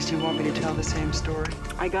different ways do you want me to tell the same story?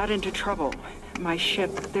 I got into trouble. My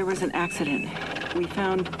ship, there was an accident. We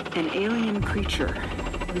found an alien creature.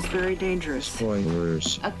 It was very dangerous.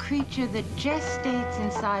 Spoilers. A creature that gestates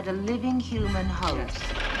inside a living human host.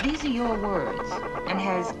 These are your words. And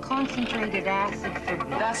has concentrated acid for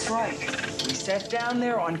blood. That's right. We sat down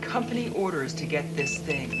there on company orders to get this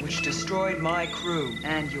thing, which destroyed my crew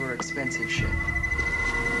and your expensive ship.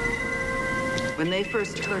 When they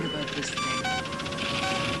first heard about this thing,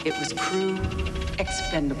 it was crew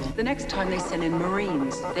expendable. The next time they sent in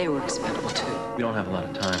Marines, they were expendable too. We don't have a lot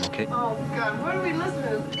of time, okay? Oh, God, what are we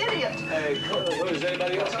listening to? Idiot! Hey, what, has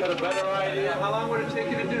anybody else got a better idea? How long would it take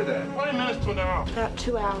you to do that? 20 minutes to an hour. About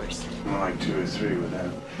 2 hours. More like 2 or 3 with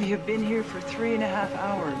that. We have been here for 3.5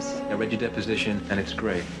 hours. I read your deposition, and it's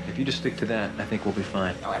great. If you just stick to that, I think we'll be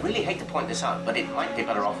fine. I really hate to point this out, but it might be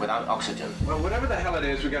better off without oxygen. Well, whatever the hell it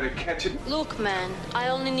is, we gotta catch it. Look, man, I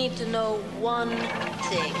only need to know one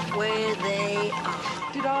thing. Where they are.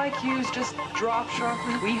 Did IQs just drop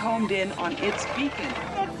sharply? We homed in on its beacon.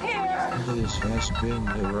 It's here! This has been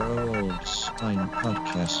the Roald Stein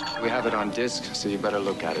podcast. We have it on disc, so you better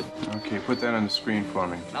look at it. Okay, put that on the screen for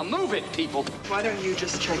me. Now move it, people! Why don't you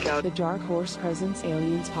just check out the Dark Horse Presents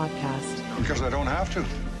Aliens podcast? Because I don't have to.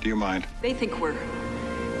 Do you mind? They think we're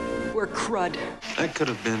crud. That could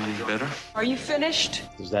have been better. Are you finished?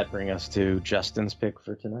 Does that bring us to Justin's pick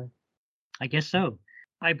for tonight? I guess so.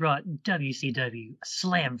 I brought WCW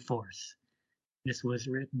Slam Force. This was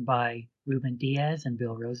written by Ruben Diaz and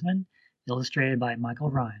Bill Roseman, illustrated by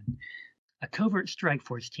Michael Ryan. A covert strike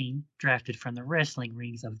force team drafted from the wrestling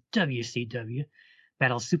rings of WCW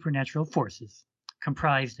battles supernatural forces,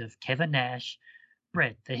 comprised of Kevin Nash,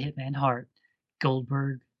 Bret the Hitman Hart,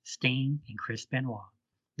 Goldberg, Sting, and Chris Benoit.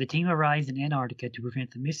 The team arrives in Antarctica to prevent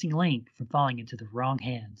the missing link from falling into the wrong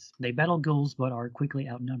hands. They battle ghouls but are quickly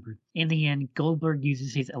outnumbered. In the end, Goldberg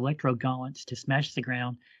uses his electro gauntlets to smash the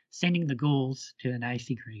ground, sending the ghouls to an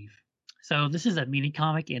icy grave. So this is a mini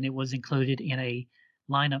comic, and it was included in a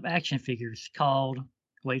line of action figures called,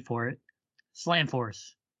 wait for it, Slam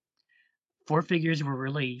Force. 4 figures were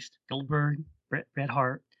released: Goldberg, Bret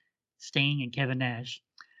Hart, Sting, and Kevin Nash.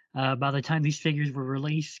 By the time these figures were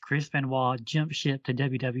released, Chris Benoit jumped ship to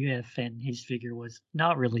WWF, and his figure was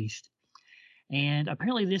not released. And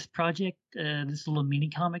apparently this project, this little mini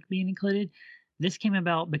comic being included, this came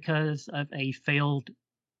about because of a failed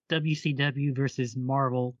WCW versus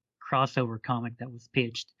Marvel crossover comic that was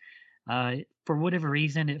pitched. For whatever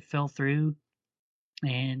reason, it fell through,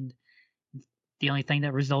 and the only thing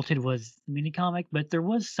that resulted was the mini comic, but there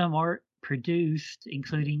was some art produced,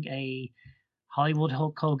 including a Hollywood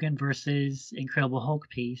Hulk Hogan versus Incredible Hulk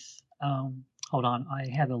piece. Hold on, I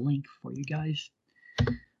have a link for you guys.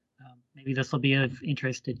 Maybe this will be of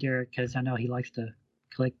interest to Derek, because I know he likes to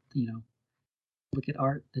collect, look at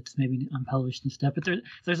art that's maybe unpublished and stuff. But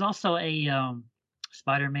there's also a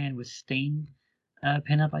Spider-Man with Sting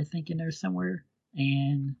pinup, I think, in there somewhere.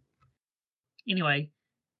 And anyway,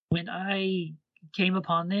 when I came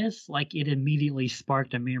upon this, like, it immediately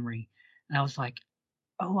sparked a memory. And I was like,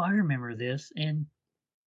 oh, I remember this. And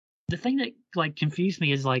the thing that like confused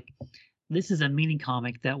me is like this is a mini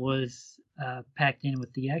comic that was packed in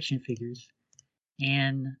with the action figures,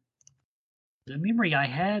 and the memory I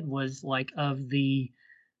had was like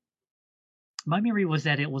my memory was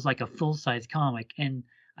that it was like a full size comic, and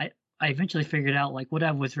I eventually figured out like what I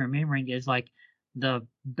was remembering is like the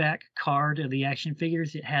back card of the action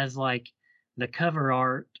figures. It has like the cover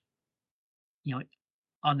art, you know,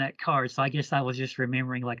 on that card. So I guess I was just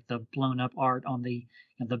remembering like the blown up art on the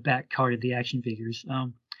back card of the action figures.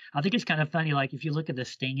 I think it's kind of funny. Like if you look at the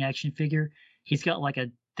Sting action figure, he's got like a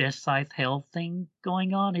Death Scythe Hell thing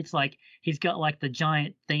going on. It's like he's got like the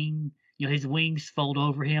giant thing. You know, his wings fold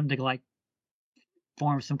over him to like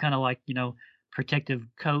form some kind of like protective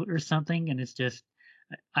coat or something, and it's just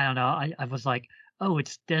I don't know. I was like, oh,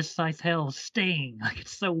 it's Death Scythe Hell Sting. Like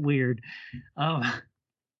it's so weird. I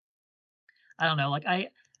don't know. Like I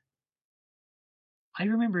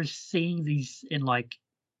remember seeing these in like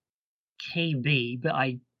KB, but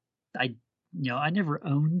I I never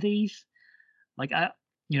owned these. Like I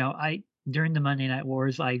during the Monday Night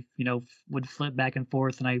Wars, I would flip back and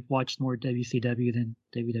forth, and I watched more WCW than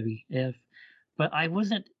WWF. But I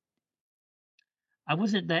wasn't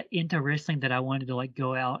that into wrestling that I wanted to like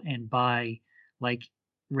go out and buy like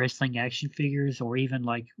wrestling action figures or even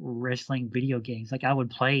like wrestling video games. Like I would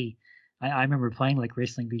play. I remember playing like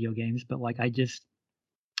wrestling video games, but like I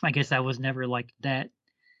guess I was never like that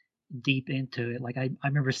deep into it. Like I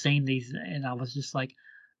remember seeing these and I was just like,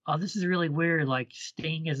 oh, this is really weird. Like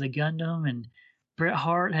Sting is a Gundam and Bret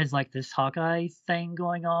Hart has like this Hawkeye thing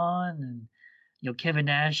going on, and Kevin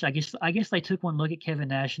Nash. I guess they took one look at Kevin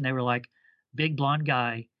Nash and they were like, big blonde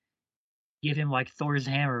guy, give him like Thor's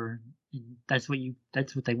hammer. And that's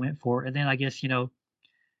what they went for. And then I guess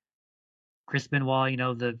Chris Benoit,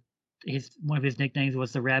 one of his nicknames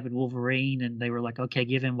was the Rabid Wolverine, and they were like, okay,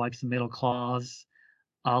 give him like some metal claws,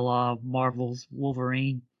 a la Marvel's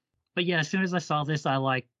Wolverine. But yeah, as soon as I saw this, I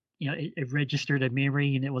like, it registered a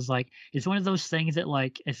memory, and it was like, it's one of those things that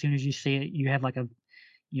like, as soon as you see it, you have like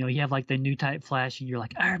you have like the new type flash, and you're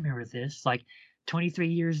like, I remember this. Like 23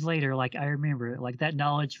 years later, like I remember it. Like that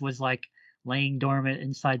knowledge was like laying dormant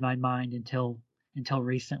inside my mind until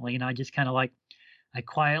recently, and I just kind of like, I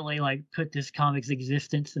quietly like put this comic's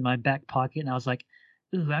existence in my back pocket, and I was like,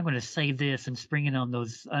 ooh, I'm going to save this and spring it on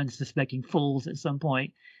those unsuspecting fools at some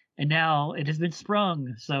point. And now it has been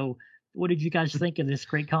sprung. So what did you guys think of this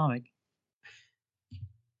great comic?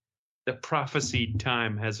 The prophesied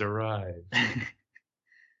time has arrived.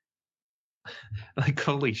 Like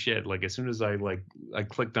holy shit! Like as soon as I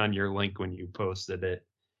clicked on your link when you posted it,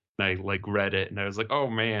 and I like read it, and I was like, oh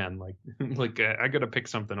man, like I gotta pick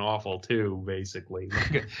something awful too, basically.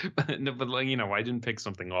 But like I didn't pick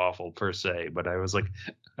something awful per se, but I was like,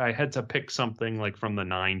 I had to pick something like from the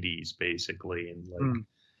 '90s, basically, and like,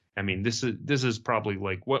 I mean, this is probably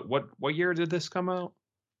like what year did this come out?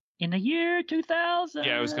 In the year 2000.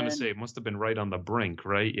 Yeah, I was gonna say it must have been right on the brink,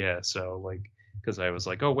 right? Yeah, so like. Because I was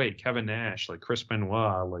like, oh wait, Kevin Nash, like Chris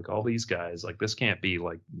Benoit, like all these guys, like this can't be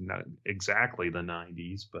like not exactly the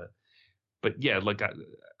 '90s, but yeah, like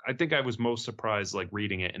I think I was most surprised like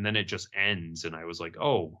reading it, and then it just ends, and I was like,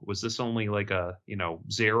 oh, was this only like a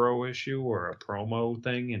zero issue or a promo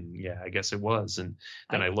thing? And yeah, I guess it was, and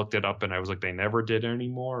then I looked it up, and I was like, they never did any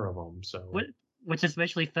more of them. So what's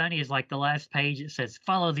especially funny is like the last page, it says,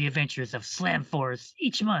 follow the adventures of Slam Force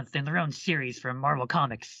each month in their own series from Marvel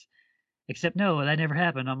Comics. Except no, that never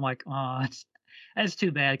happened. I'm like, oh, that's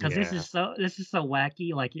too bad, because this is so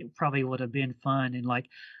wacky. Like it probably would have been fun, and like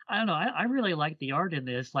I don't know, I really like the art in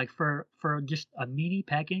this. Like for just a mini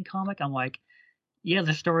pack-in comic, I'm like, yeah,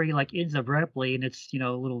 the story like ends abruptly and it's a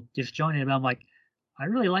little disjointed, but I'm like, I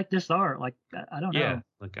really like this art. Like I don't know. Yeah,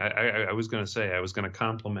 like I was gonna say I was gonna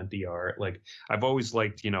compliment the art. Like I've always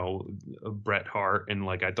liked Bret Hart, and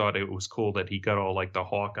like I thought it was cool that he got all like the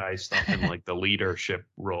Hawkeye stuff and like the leadership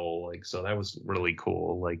role. Like so that was really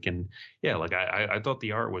cool. Like and yeah, like I thought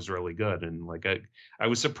the art was really good, and like I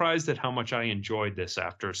was surprised at how much I enjoyed this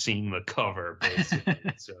after seeing the cover. Basically,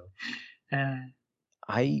 so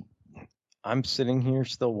I'm sitting here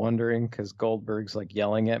still wondering because Goldberg's like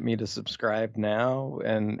yelling at me to subscribe now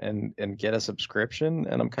and get a subscription,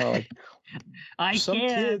 and I'm kind of like,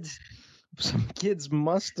 some kids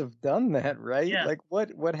must have done that, right? Yeah. Like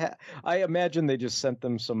I imagine they just sent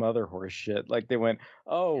them some other horse shit. Like they went,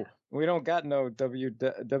 oh, we don't got no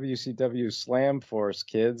WCW Slam Force,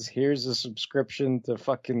 kids. Here's a subscription to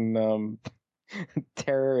fucking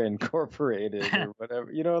Terror Incorporated or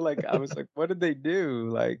whatever, like I was like, what did they do?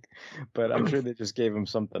 Like, but I'm sure they just gave him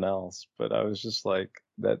something else. But I was just like,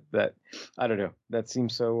 that I don't know, that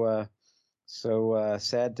seems so so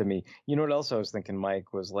sad to me. You know what else I was thinking,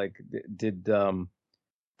 Mike, was like, did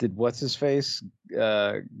what's his face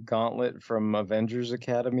Gauntlet from Avengers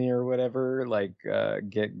Academy or whatever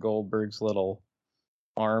get Goldberg's little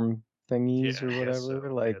arm thingies or whatever?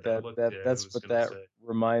 so. Like Yeah, I that's was what gonna that say.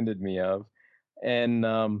 reminded me of. And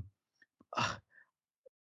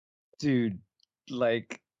dude,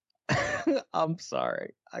 like I'm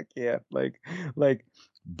sorry, I can't like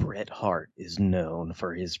Bret Hart is known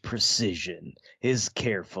for his precision, his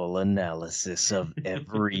careful analysis of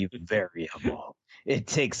every variable. It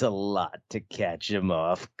takes a lot to catch him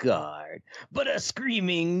off guard, but a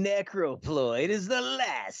screaming necroploid is the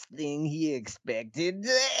last thing he expected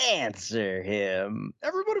to answer him.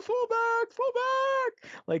 Everybody fall back, fall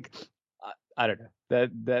back! Like, I don't know.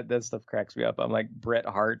 That stuff cracks me up. I'm like, Bret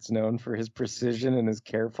Hart's known for his precision and his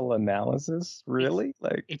careful analysis. Really?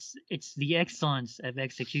 Like, It's the excellence of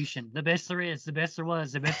execution. The best there is, the best there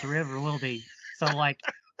was, the best there ever will be. So like,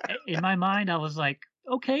 in my mind, I was like,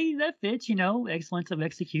 okay, that fits. Excellence of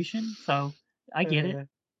execution. So I get it.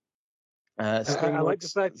 Sting I like the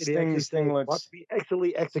looks fact that he actually Sting said, looks "Watch me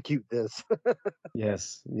actually execute this."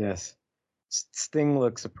 yes. Sting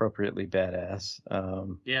looks appropriately badass.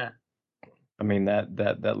 Yeah. I mean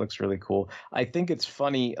that looks really cool. I think it's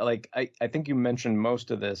funny. Like I think you mentioned most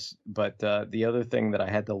of this, but the other thing that I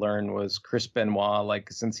had to learn was Chris Benoit.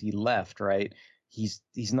 Like since he left, right? He's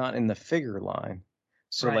not in the figure line.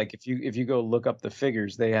 So Right. like if you go look up the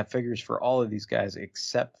figures, they have figures for all of these guys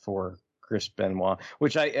except for Chris Benoit,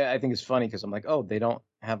 which I think is funny because I'm like, oh, they don't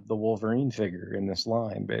have the Wolverine figure in this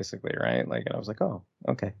line, basically, right? Like, and I was like, oh,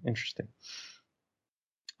 okay, interesting.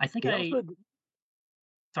 I think He I also-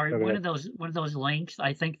 sorry, Oh, go one ahead. of those links.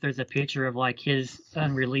 I think there's a picture of like his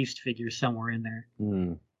unreleased figure somewhere in there.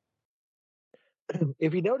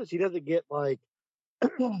 If you notice, he doesn't get like a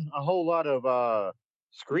whole lot of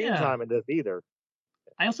screen Yeah. time in this either.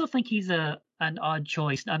 I also think he's an odd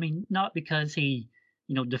choice. I mean, not because he,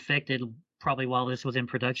 defected probably while this was in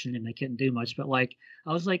production and they couldn't do much, but like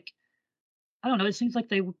I was like, I don't know. It seems like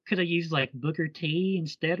they could have used like Booker T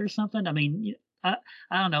instead or something. I mean, I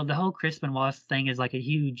don't know. The whole Chris Benoit thing is like a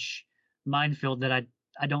huge minefield that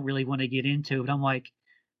I don't really want to get into. But I'm like,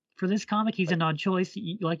 for this comic, he's an odd choice.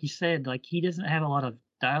 Like you said, like he doesn't have a lot of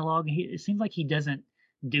dialogue. It seems like he doesn't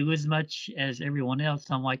do as much as everyone else.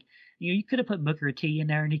 So I'm like, you could have put Booker T in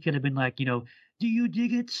there, and he could have been like, do you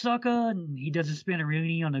dig it, sucker? And he does a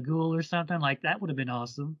spin-a-rooney on a ghoul or something. Like that would have been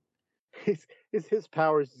awesome. His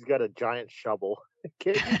powers. He's got a giant shovel.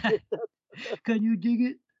 Can you dig that? Can you dig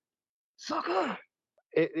it, sucker?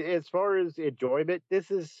 As far as enjoyment, this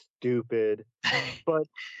is stupid, but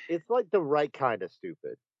it's like the right kind of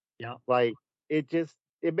stupid. Yeah. Like it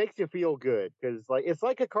makes you feel good because like it's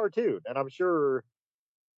like a cartoon, and I'm sure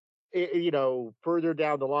further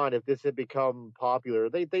down the line, if this had become popular,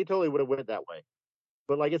 they totally would have went that way.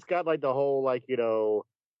 But like it's got like the whole like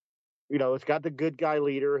it's got the good guy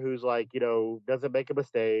leader who's like doesn't make a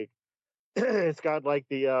mistake. It's got like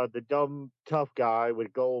the dumb tough guy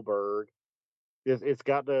with Goldberg. It's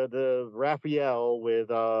got the Raphael with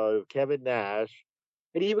Kevin Nash,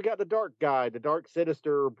 and he even got the dark guy, the dark,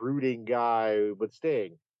 sinister, brooding guy with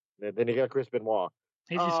Sting. And then you got Chris Benoit.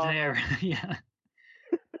 He's just there. Yeah.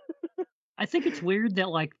 I think it's weird that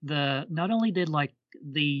like not only did like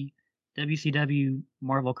the WCW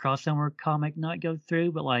Marvel crossover comic not go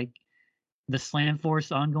through, but like the Slam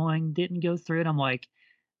Force ongoing didn't go through. And I'm like,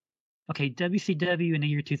 okay, WCW in the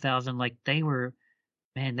year 2000, like they were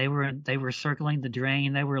circling the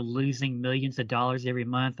drain. They were losing millions of dollars every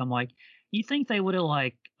month. I'm like, you think they would have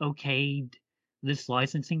like okayed this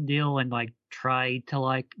licensing deal and like tried to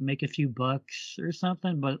like make a few bucks or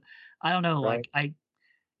something? But I don't know. Right. Like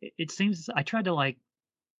it seems I tried to like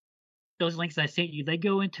those links I sent you. They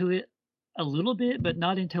go into it a little bit, but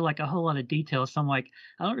not into like a whole lot of detail. So I'm like,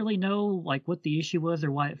 I don't really know like what the issue was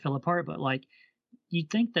or why it fell apart. But like, you'd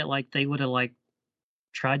think that like they would have like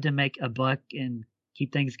tried to make a buck and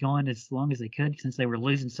keep things going as long as they could since they were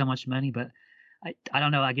losing so much money. But I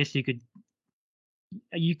don't know. I guess you could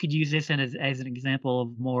use this as an example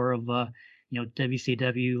of more of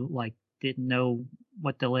WCW like didn't know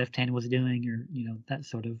what the left hand was doing or that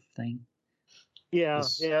sort of thing. Yeah,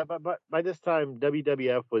 but by this time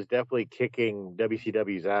WWF was definitely kicking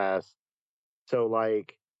WCW's ass. So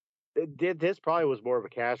like, this probably was more of a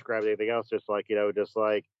cash grab than anything else. Just like just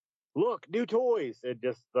like, look, new toys, and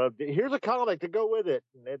just here's a comic to go with it.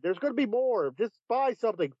 And there's going to be more. Just buy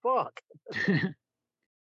something. Fuck. Are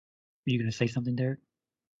you going to say something, Derek?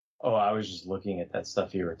 Oh, I was just looking at that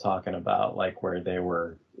stuff you were talking about, like where they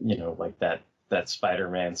were, like that that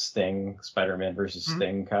Spider-Man versus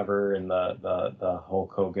Sting cover and the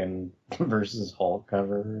Hulk Hogan versus Hulk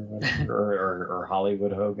cover or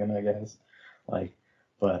Hollywood Hogan, I guess. Like,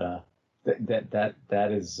 but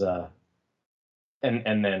that is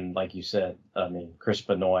and then like you said, I mean, Chris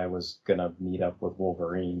Benoit was gonna meet up with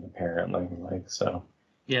Wolverine apparently, like, so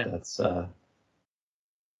yeah, that's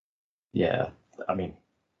yeah, I mean,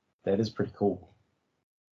 that is pretty cool.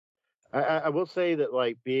 I will say that,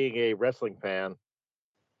 like, being a wrestling fan,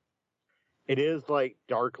 it is like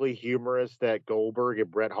darkly humorous that Goldberg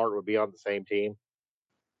and Bret Hart would be on the same team.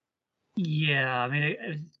 yeah. I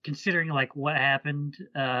mean, considering like what happened,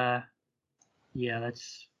 yeah,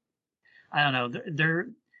 that's I don't know.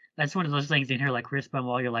 That's one of those things in here, like Chris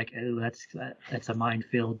Benoit. You're like, oh, that's a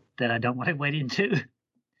minefield that I don't want to wade into.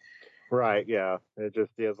 Right, yeah. It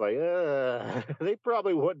just is like, they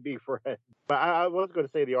probably wouldn't be friends. But I was going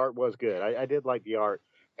to say the art was good. I did like the art.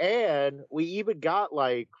 And we even got,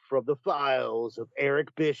 like, from the files of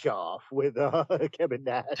Eric Bischoff with Kevin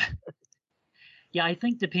Nash. Yeah, I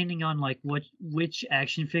think depending on like which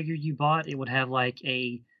action figure you bought, it would have like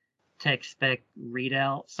a tech spec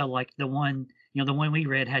readout. So like the one we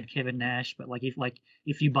read had Kevin Nash, but like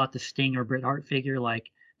if you bought the Sting or Bret Hart figure, like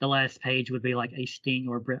the last page would be like a Sting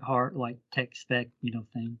or Bret Hart like tech spec,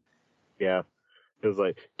 thing. Yeah. It was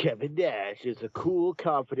like, Kevin Nash is a cool,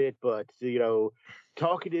 confident, but,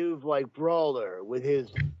 talkative, like, brawler. With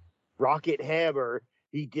his rocket hammer,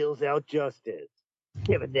 he deals out justice.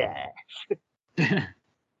 Kevin Nash.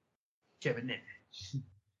 Kevin Nash.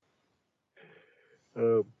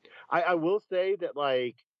 I will say that,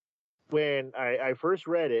 like, when I first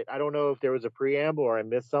read it, I don't know if there was a preamble or I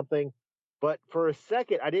missed something, but for a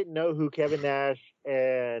second, I didn't know who Kevin Nash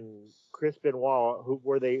and Chris Benoit,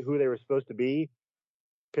 who they were supposed to be,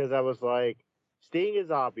 because I was like, Sting is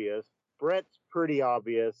obvious, Brett's pretty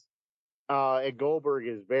obvious, and Goldberg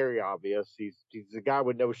is very obvious. He's a guy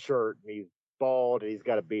with no shirt, and he's bald, and he's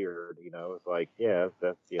got a beard. It's like, yeah,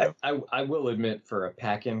 that's I will admit, for a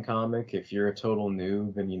pack-in comic, if you're a total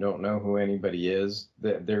noob and you don't know who anybody is,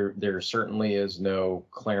 there certainly is no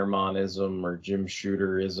Claremontism or Jim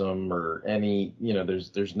Shooterism or any,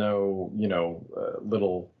 there's no,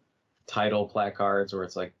 little title placards where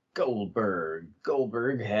it's like, Goldberg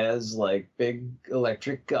has like big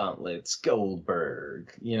electric gauntlets,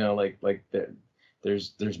 Goldberg,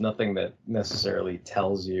 there's nothing that necessarily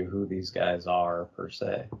tells you who these guys are per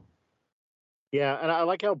se. Yeah, and I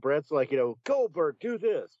like how Brett's like, Goldberg, do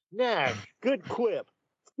this. Nash, good quip.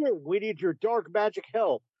 Sting, we need your dark magic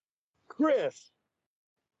help. Chris,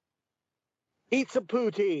 eat some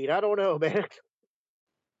poutine. I don't know, man.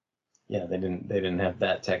 Yeah, they didn't have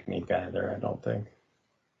that technique either, I don't think.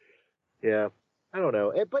 Yeah, I don't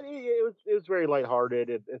know, but it was very lighthearted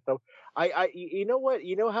and stuff. You know what?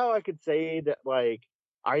 You know how I could say that, like,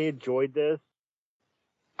 I enjoyed this.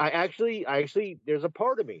 I actually, there's a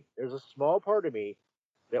small part of me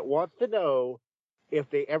that wants to know if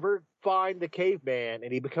they ever find the caveman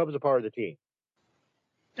and he becomes a part of the team.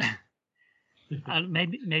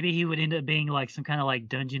 Maybe he would end up being like some kind of like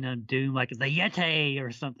Dungeon of Doom, like the Yeti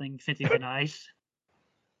or something, since he's an ice.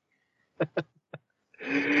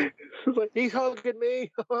 Like, he's hugging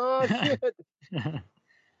me. Oh shit.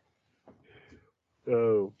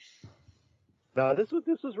 Oh. No, this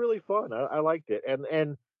was really fun. I liked it,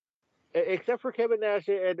 and except for Kevin Nash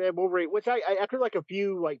and Wolverine, which I after like a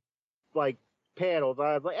few like panels,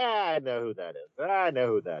 I was like, I know who that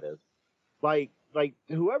is. Like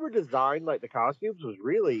whoever designed like the costumes was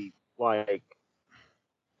really like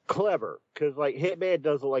clever, because like Hitman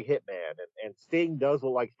does look like Hitman, and Sting does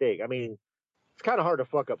look like Sting. I mean, it's kind of hard to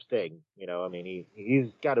fuck up Sting, I mean, he's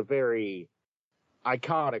got a very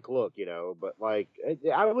iconic look, but like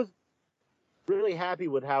I was really happy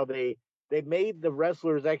with how they made the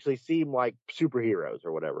wrestlers actually seem like superheroes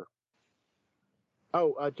or whatever.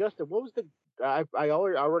 Oh, Justin, what was the I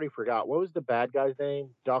already forgot. What was the bad guy's name?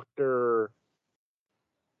 Dr.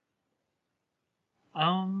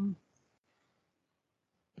 Von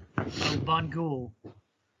Ghoul.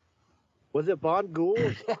 Was it Von Ghoul?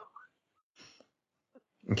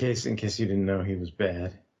 In case you didn't know, he was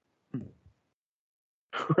bad.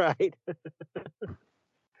 Right.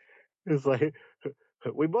 It's like,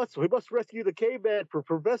 we must rescue the caveman for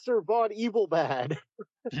Professor Von Evilbad.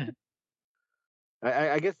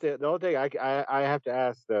 I guess the only thing I have to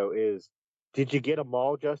ask though is, did you get them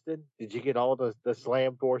all, Justin? Did you get all the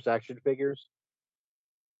Slam Force action figures?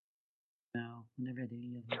 No, I never had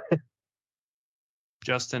any of them.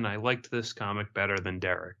 Justin, I liked this comic better than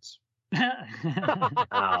Derek's.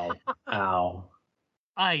 Ow.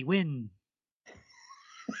 I win.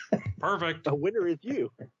 Perfect. The winner is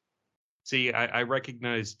you. See, I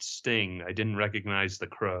recognized Sting. I didn't recognize the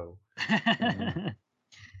Crow.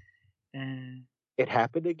 It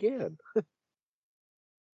happened again.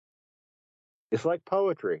 It's like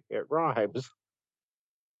poetry. It rhymes.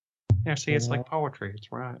 Yeah, see, it's like poetry. It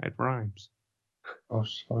rhymes.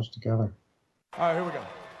 Goes together. All right, here we go.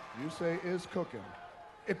 You say is cooking.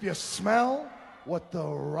 If you smell what the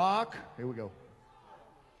rock... Here we go.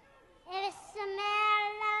 It smells.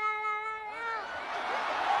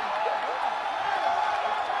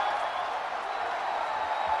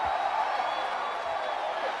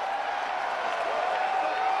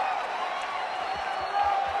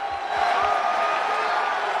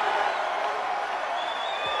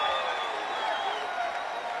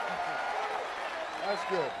 That's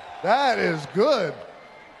good. That is good.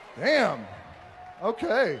 Damn.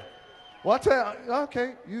 Okay. What's that?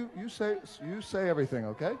 Okay. You say everything.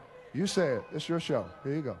 Okay. You say it. It's your show.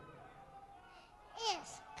 Here you go.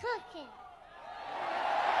 It's cooking.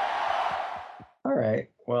 All right.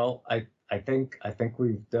 Well, I think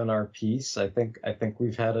we've done our piece. I think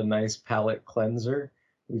we've had a nice palate cleanser.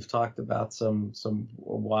 We've talked about some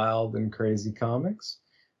wild and crazy comics.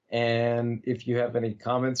 And if you have any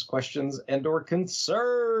comments, questions, and or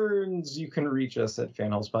concerns, you can reach us at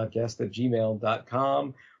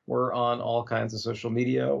fanholespodcast@gmail.com. We're on all kinds of social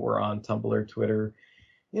media. We're on Tumblr, Twitter,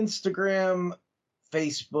 Instagram,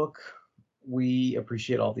 Facebook. We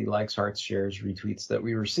appreciate all the likes, hearts, shares, retweets that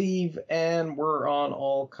we receive. And we're on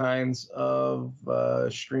all kinds of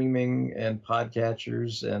streaming and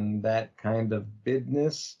podcatchers and that kind of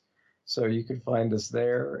business. So you can find us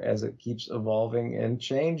there as it keeps evolving and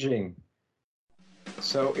changing.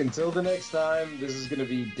 So until the next time, this is going to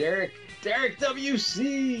be Derek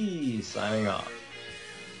WC, signing off.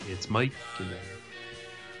 It's Mike,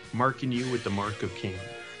 marking you with the mark of King.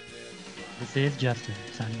 This is Justin,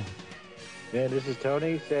 signing off. And this is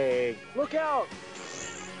Tony saying, look out!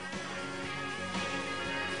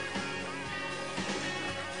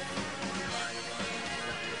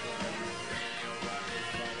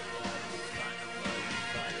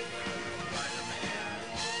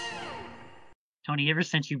 Tony, ever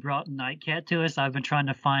since you brought Nightcat to us, I've been trying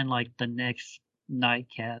to find like the next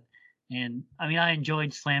Nightcat. And I mean, I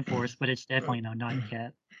enjoyed Slam Force, but it's definitely no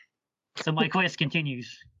Nightcat. So my quest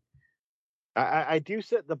continues. I do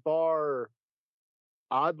set the bar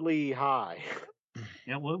oddly high.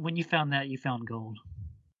 Yeah, when you found that, you found gold.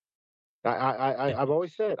 I've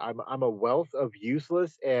always said I'm a wealth of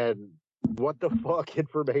useless and what the fuck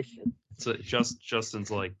information. So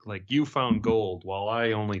Justin's like you found gold, while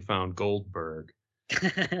I only found Goldberg.